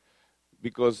space,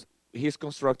 because he's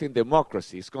constructing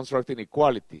democracy, he's constructing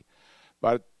equality.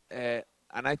 But, and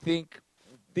I think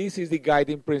this is the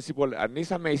guiding principle, and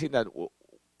it's amazing that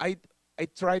I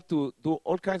try to do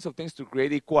all kinds of things to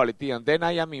create equality, and then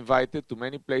I am invited to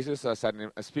many places as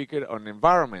a speaker on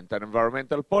environment and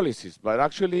environmental policies. But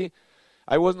actually,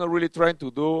 I was not really trying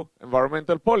to do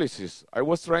environmental policies. I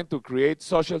was trying to create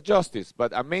social justice.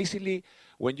 But amazingly,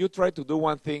 when you try to do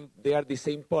one thing, they are the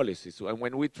same policies. And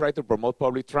when we try to promote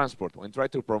public transport, when we try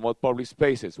to promote public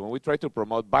spaces, when we try to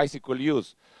promote bicycle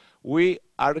use, we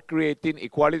are creating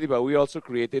equality, but we also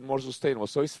creating more sustainable.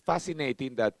 So it's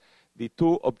fascinating that the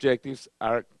two objectives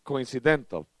are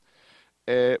coincidental.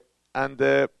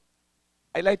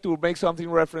 I'd like to make something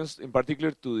reference in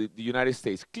particular to the United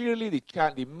States. Clearly,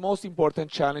 the most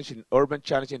important challenge, urban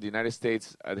challenge in the United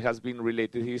States that has been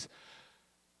related is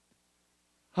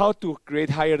how to create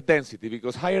higher density,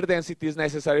 because higher density is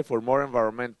necessary for more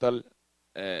environmental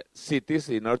cities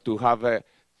in order to have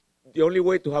the only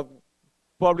way to have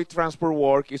public transport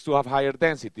work is to have higher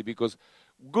density, because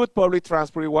good public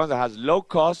transport is one that has low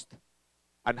cost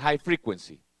and high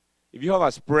frequency. If you have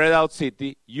a spread out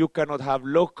city, you cannot have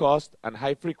low cost and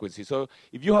high frequency. So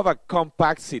if you have a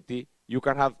compact city, you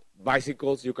can have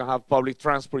bicycles, you can have public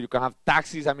transport, you can have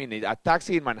taxis. I mean, a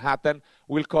taxi in Manhattan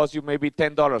will cost you maybe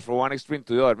 $10 from one extreme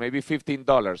to the other, maybe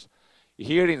 $15.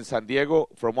 Here in San Diego,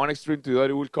 from one extreme to the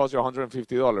other, it will cost you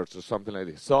 $150 or something like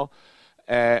this. So,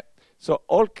 so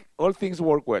all things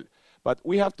work well. But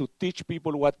we have to teach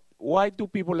people why do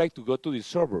people like to go to the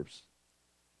suburbs?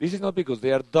 This is not because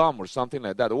they are dumb or something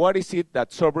like that. What is it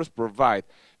that suburbs provide?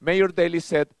 Mayor Daley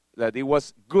said that it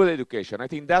was good education. I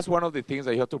think that's one of the things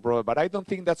that you have to provide. But I don't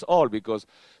think that's all, because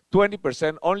only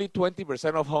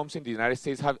 20% of homes in the United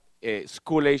States have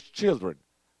school-aged children.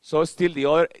 So still the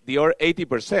other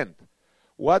 80%.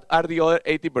 What are the other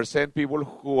 80% people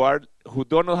who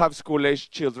do not have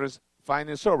school-aged children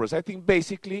find in suburbs? I think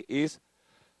basically is,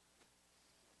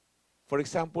 for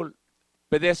example,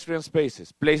 pedestrian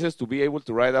spaces, places to be able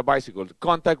to ride a bicycle,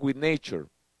 contact with nature.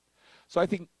 So I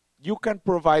think you can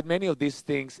provide many of these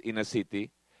things in a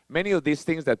city, many of these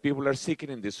things that people are seeking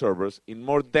in the suburbs, in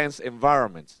more dense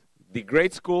environments. The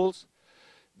great schools,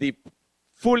 the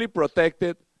fully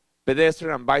protected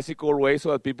pedestrian and bicycle way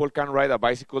so that people can ride a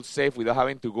bicycle safe without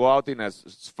having to go out in a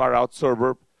far out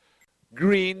suburb.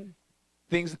 Green,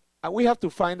 things And we have to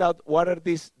find out what are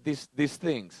these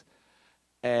things.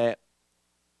 And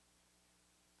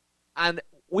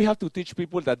we have to teach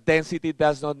people that density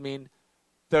does not mean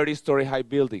 30-story high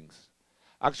buildings.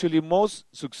 Actually, most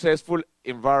successful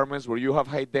environments where you have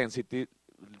high density,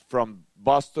 from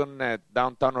Boston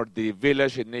downtown, or the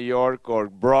Village in New York, or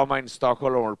Bromma in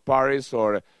Stockholm, or Paris,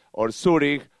 or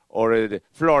Zurich, or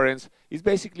Florence, is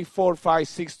basically 4, 5,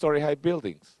 6-story high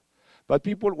buildings. But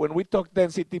people, when we talk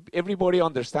density, everybody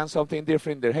understands something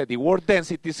different in their head. The word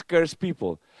density scares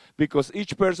people because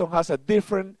each person has a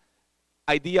different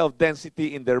idea of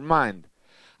density in their mind.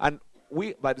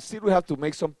 But still we have to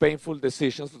make some painful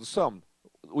decisions.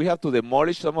 We have to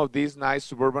demolish some of these nice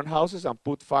suburban houses and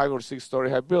put 5 or 6-story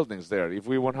high buildings there if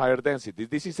we want higher density.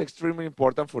 This is extremely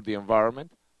important for the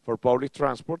environment, for public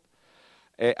transport.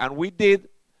 And we did,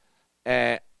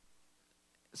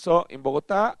 so in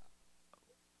Bogota,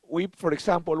 for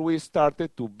example, we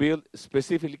started to build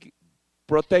specifically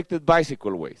protected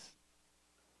bicycle ways.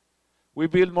 We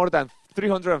built more than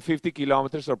 350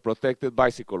 kilometers of protected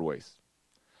bicycle ways.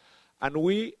 And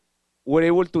we were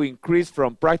able to increase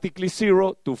from practically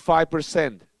 0 to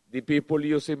 5% the people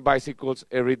using bicycles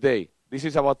every day. This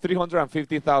is about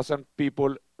 350,000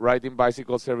 people riding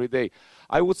bicycles every day.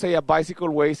 I would say a bicycle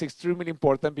way is extremely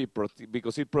important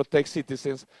because it protects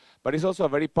citizens, but it's also a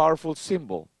very powerful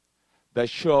symbol that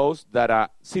shows that a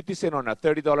citizen on a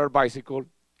 $30 bicycle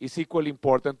is equally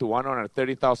important to one on a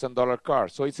 $30,000 car.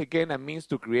 So it's again a means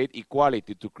to create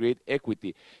equality, to create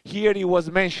equity. Here it was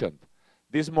mentioned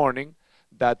this morning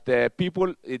that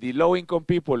the low-income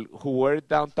people who were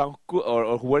downtown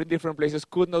or who were in different places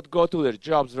could not go to their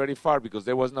jobs very far because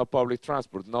there was no public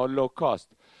transport, no low cost.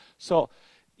 So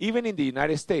even in the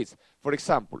United States, for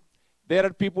example, there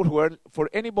are people who earn, for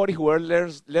anybody who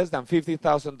earns less than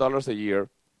 $50,000 a year,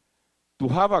 to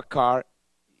have a car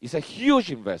is a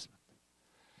huge investment.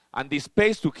 And the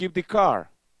space to keep the car,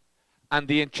 and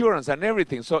the insurance and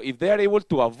everything. So if they are able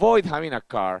to avoid having a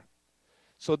car,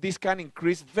 so this can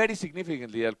increase very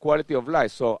significantly the quality of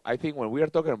life. So I think when we are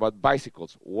talking about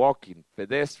bicycles, walking,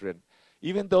 pedestrian,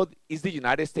 even though it's the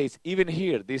United States, even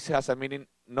here, this has a meaning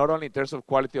not only in terms of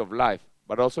quality of life,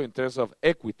 but also in terms of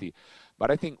equity.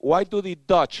 But I think, why do the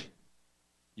Dutch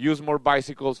use more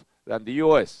bicycles than the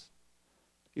US?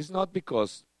 It's not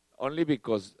only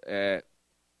because it's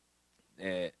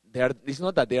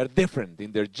not that they are different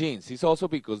in their genes. It's also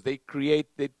because they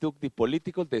took the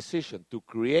political decision to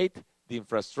create the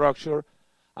infrastructure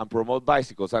and promote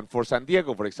bicycles. And for San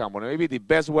Diego, for example, maybe the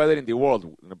best weather in the world,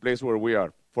 in the place where we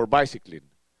are, for bicycling.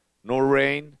 No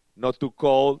rain, not too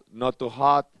cold, not too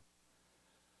hot.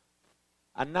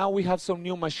 And now we have some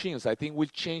new machines. I think we'll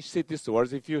change cities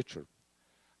towards the future.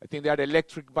 I think they are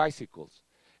electric bicycles.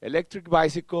 Electric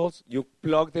bicycles, you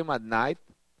plug them at night,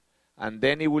 and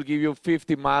then it will give you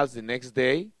 50 miles the next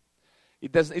day.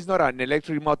 It's not an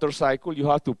electric motorcycle. You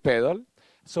have to pedal.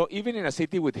 So even in a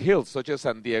city with hills, such as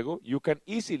San Diego, you can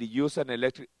easily use an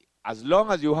electric, as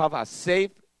long as you have a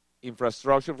safe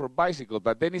infrastructure for bicycles.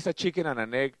 But then it's a chicken and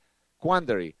an egg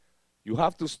quandary. You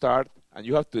have to start,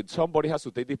 and somebody has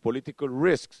to take the political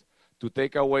risks to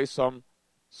take away some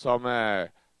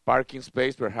parking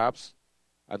space, perhaps,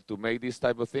 and to make these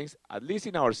type of things. At least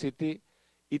in our city,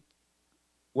 it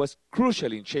was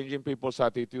crucial in changing people's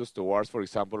attitudes towards, for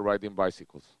example, riding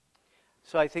bicycles.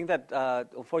 So I think that,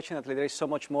 unfortunately, there is so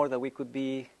much more that we could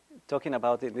be talking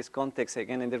about in this context,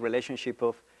 again, in the relationship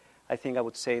of, I think I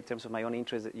would say, in terms of my own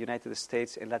interest, the United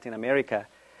States and Latin America.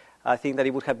 I think that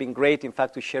it would have been great, in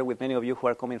fact, to share with many of you who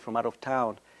are coming from out of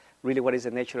town, really what is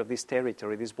the nature of this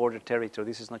territory, this border territory.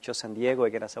 This is not just San Diego,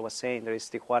 again, as I was saying, there is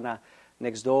Tijuana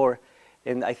next door.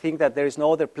 And I think that there is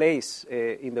no other place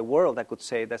in the world, I could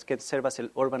say, that can serve as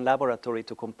an urban laboratory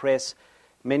to compress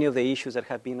many of the issues that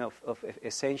have been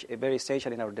very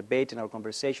essential in our debate, in our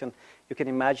conversation. You can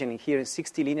imagine here in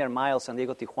 60 linear miles, San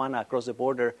Diego, Tijuana, across the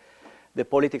border, the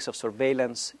politics of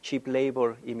surveillance, cheap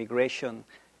labor, immigration,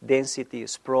 density,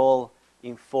 sprawl,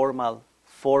 informal,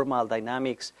 formal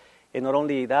dynamics. And not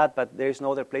only that, but there is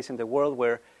no other place in the world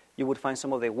where you would find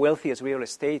some of the wealthiest real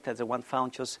estate as the one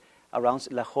found just around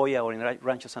La Jolla or in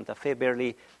Rancho Santa Fe,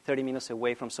 barely 30 minutes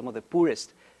away from some of the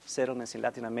poorest settlements in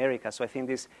Latin America. So I think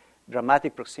this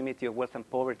dramatic proximity of wealth and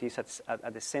poverty is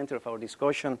at the center of our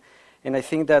discussion. And I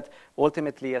think that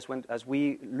ultimately, as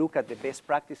we look at the best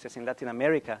practices in Latin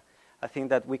America, I think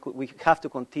that we have to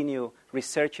continue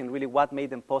researching really what made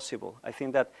them possible. I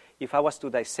think that if I was to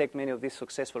dissect many of these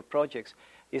successful projects,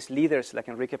 it's leaders like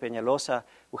Enrique Peñalosa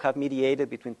who have mediated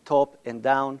between top and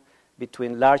down,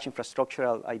 between large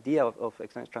infrastructural idea of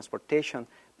transportation,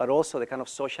 but also the kind of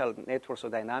social networks or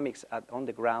dynamics on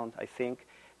the ground, I think.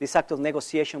 this act of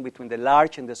negotiation between the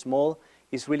large and the small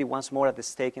is really once more at the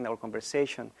stake in our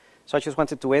conversation. So I just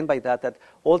wanted to end by that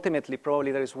ultimately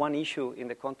probably there is one issue in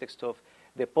the context of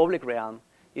the public realm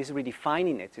is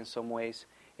redefining it in some ways,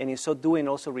 and in so doing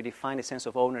also redefine a sense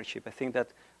of ownership. I think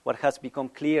that what has become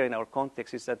clear in our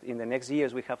context is that in the next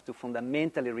years we have to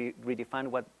fundamentally redefine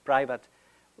what private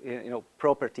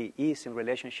property is in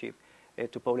relationship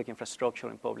to public infrastructure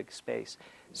and public space.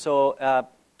 So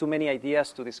too many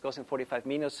ideas to discuss in 45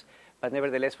 minutes, but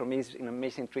nevertheless for me it's an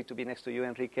amazing treat to be next to you,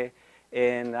 Enrique,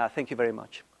 and thank you very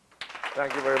much.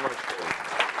 Thank you very much.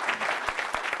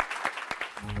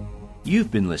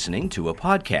 You've been listening to a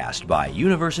podcast by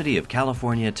University of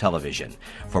California Television.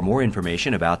 For more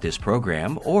information about this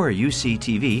program or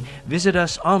UCTV, visit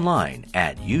us online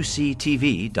at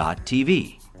uctv.tv.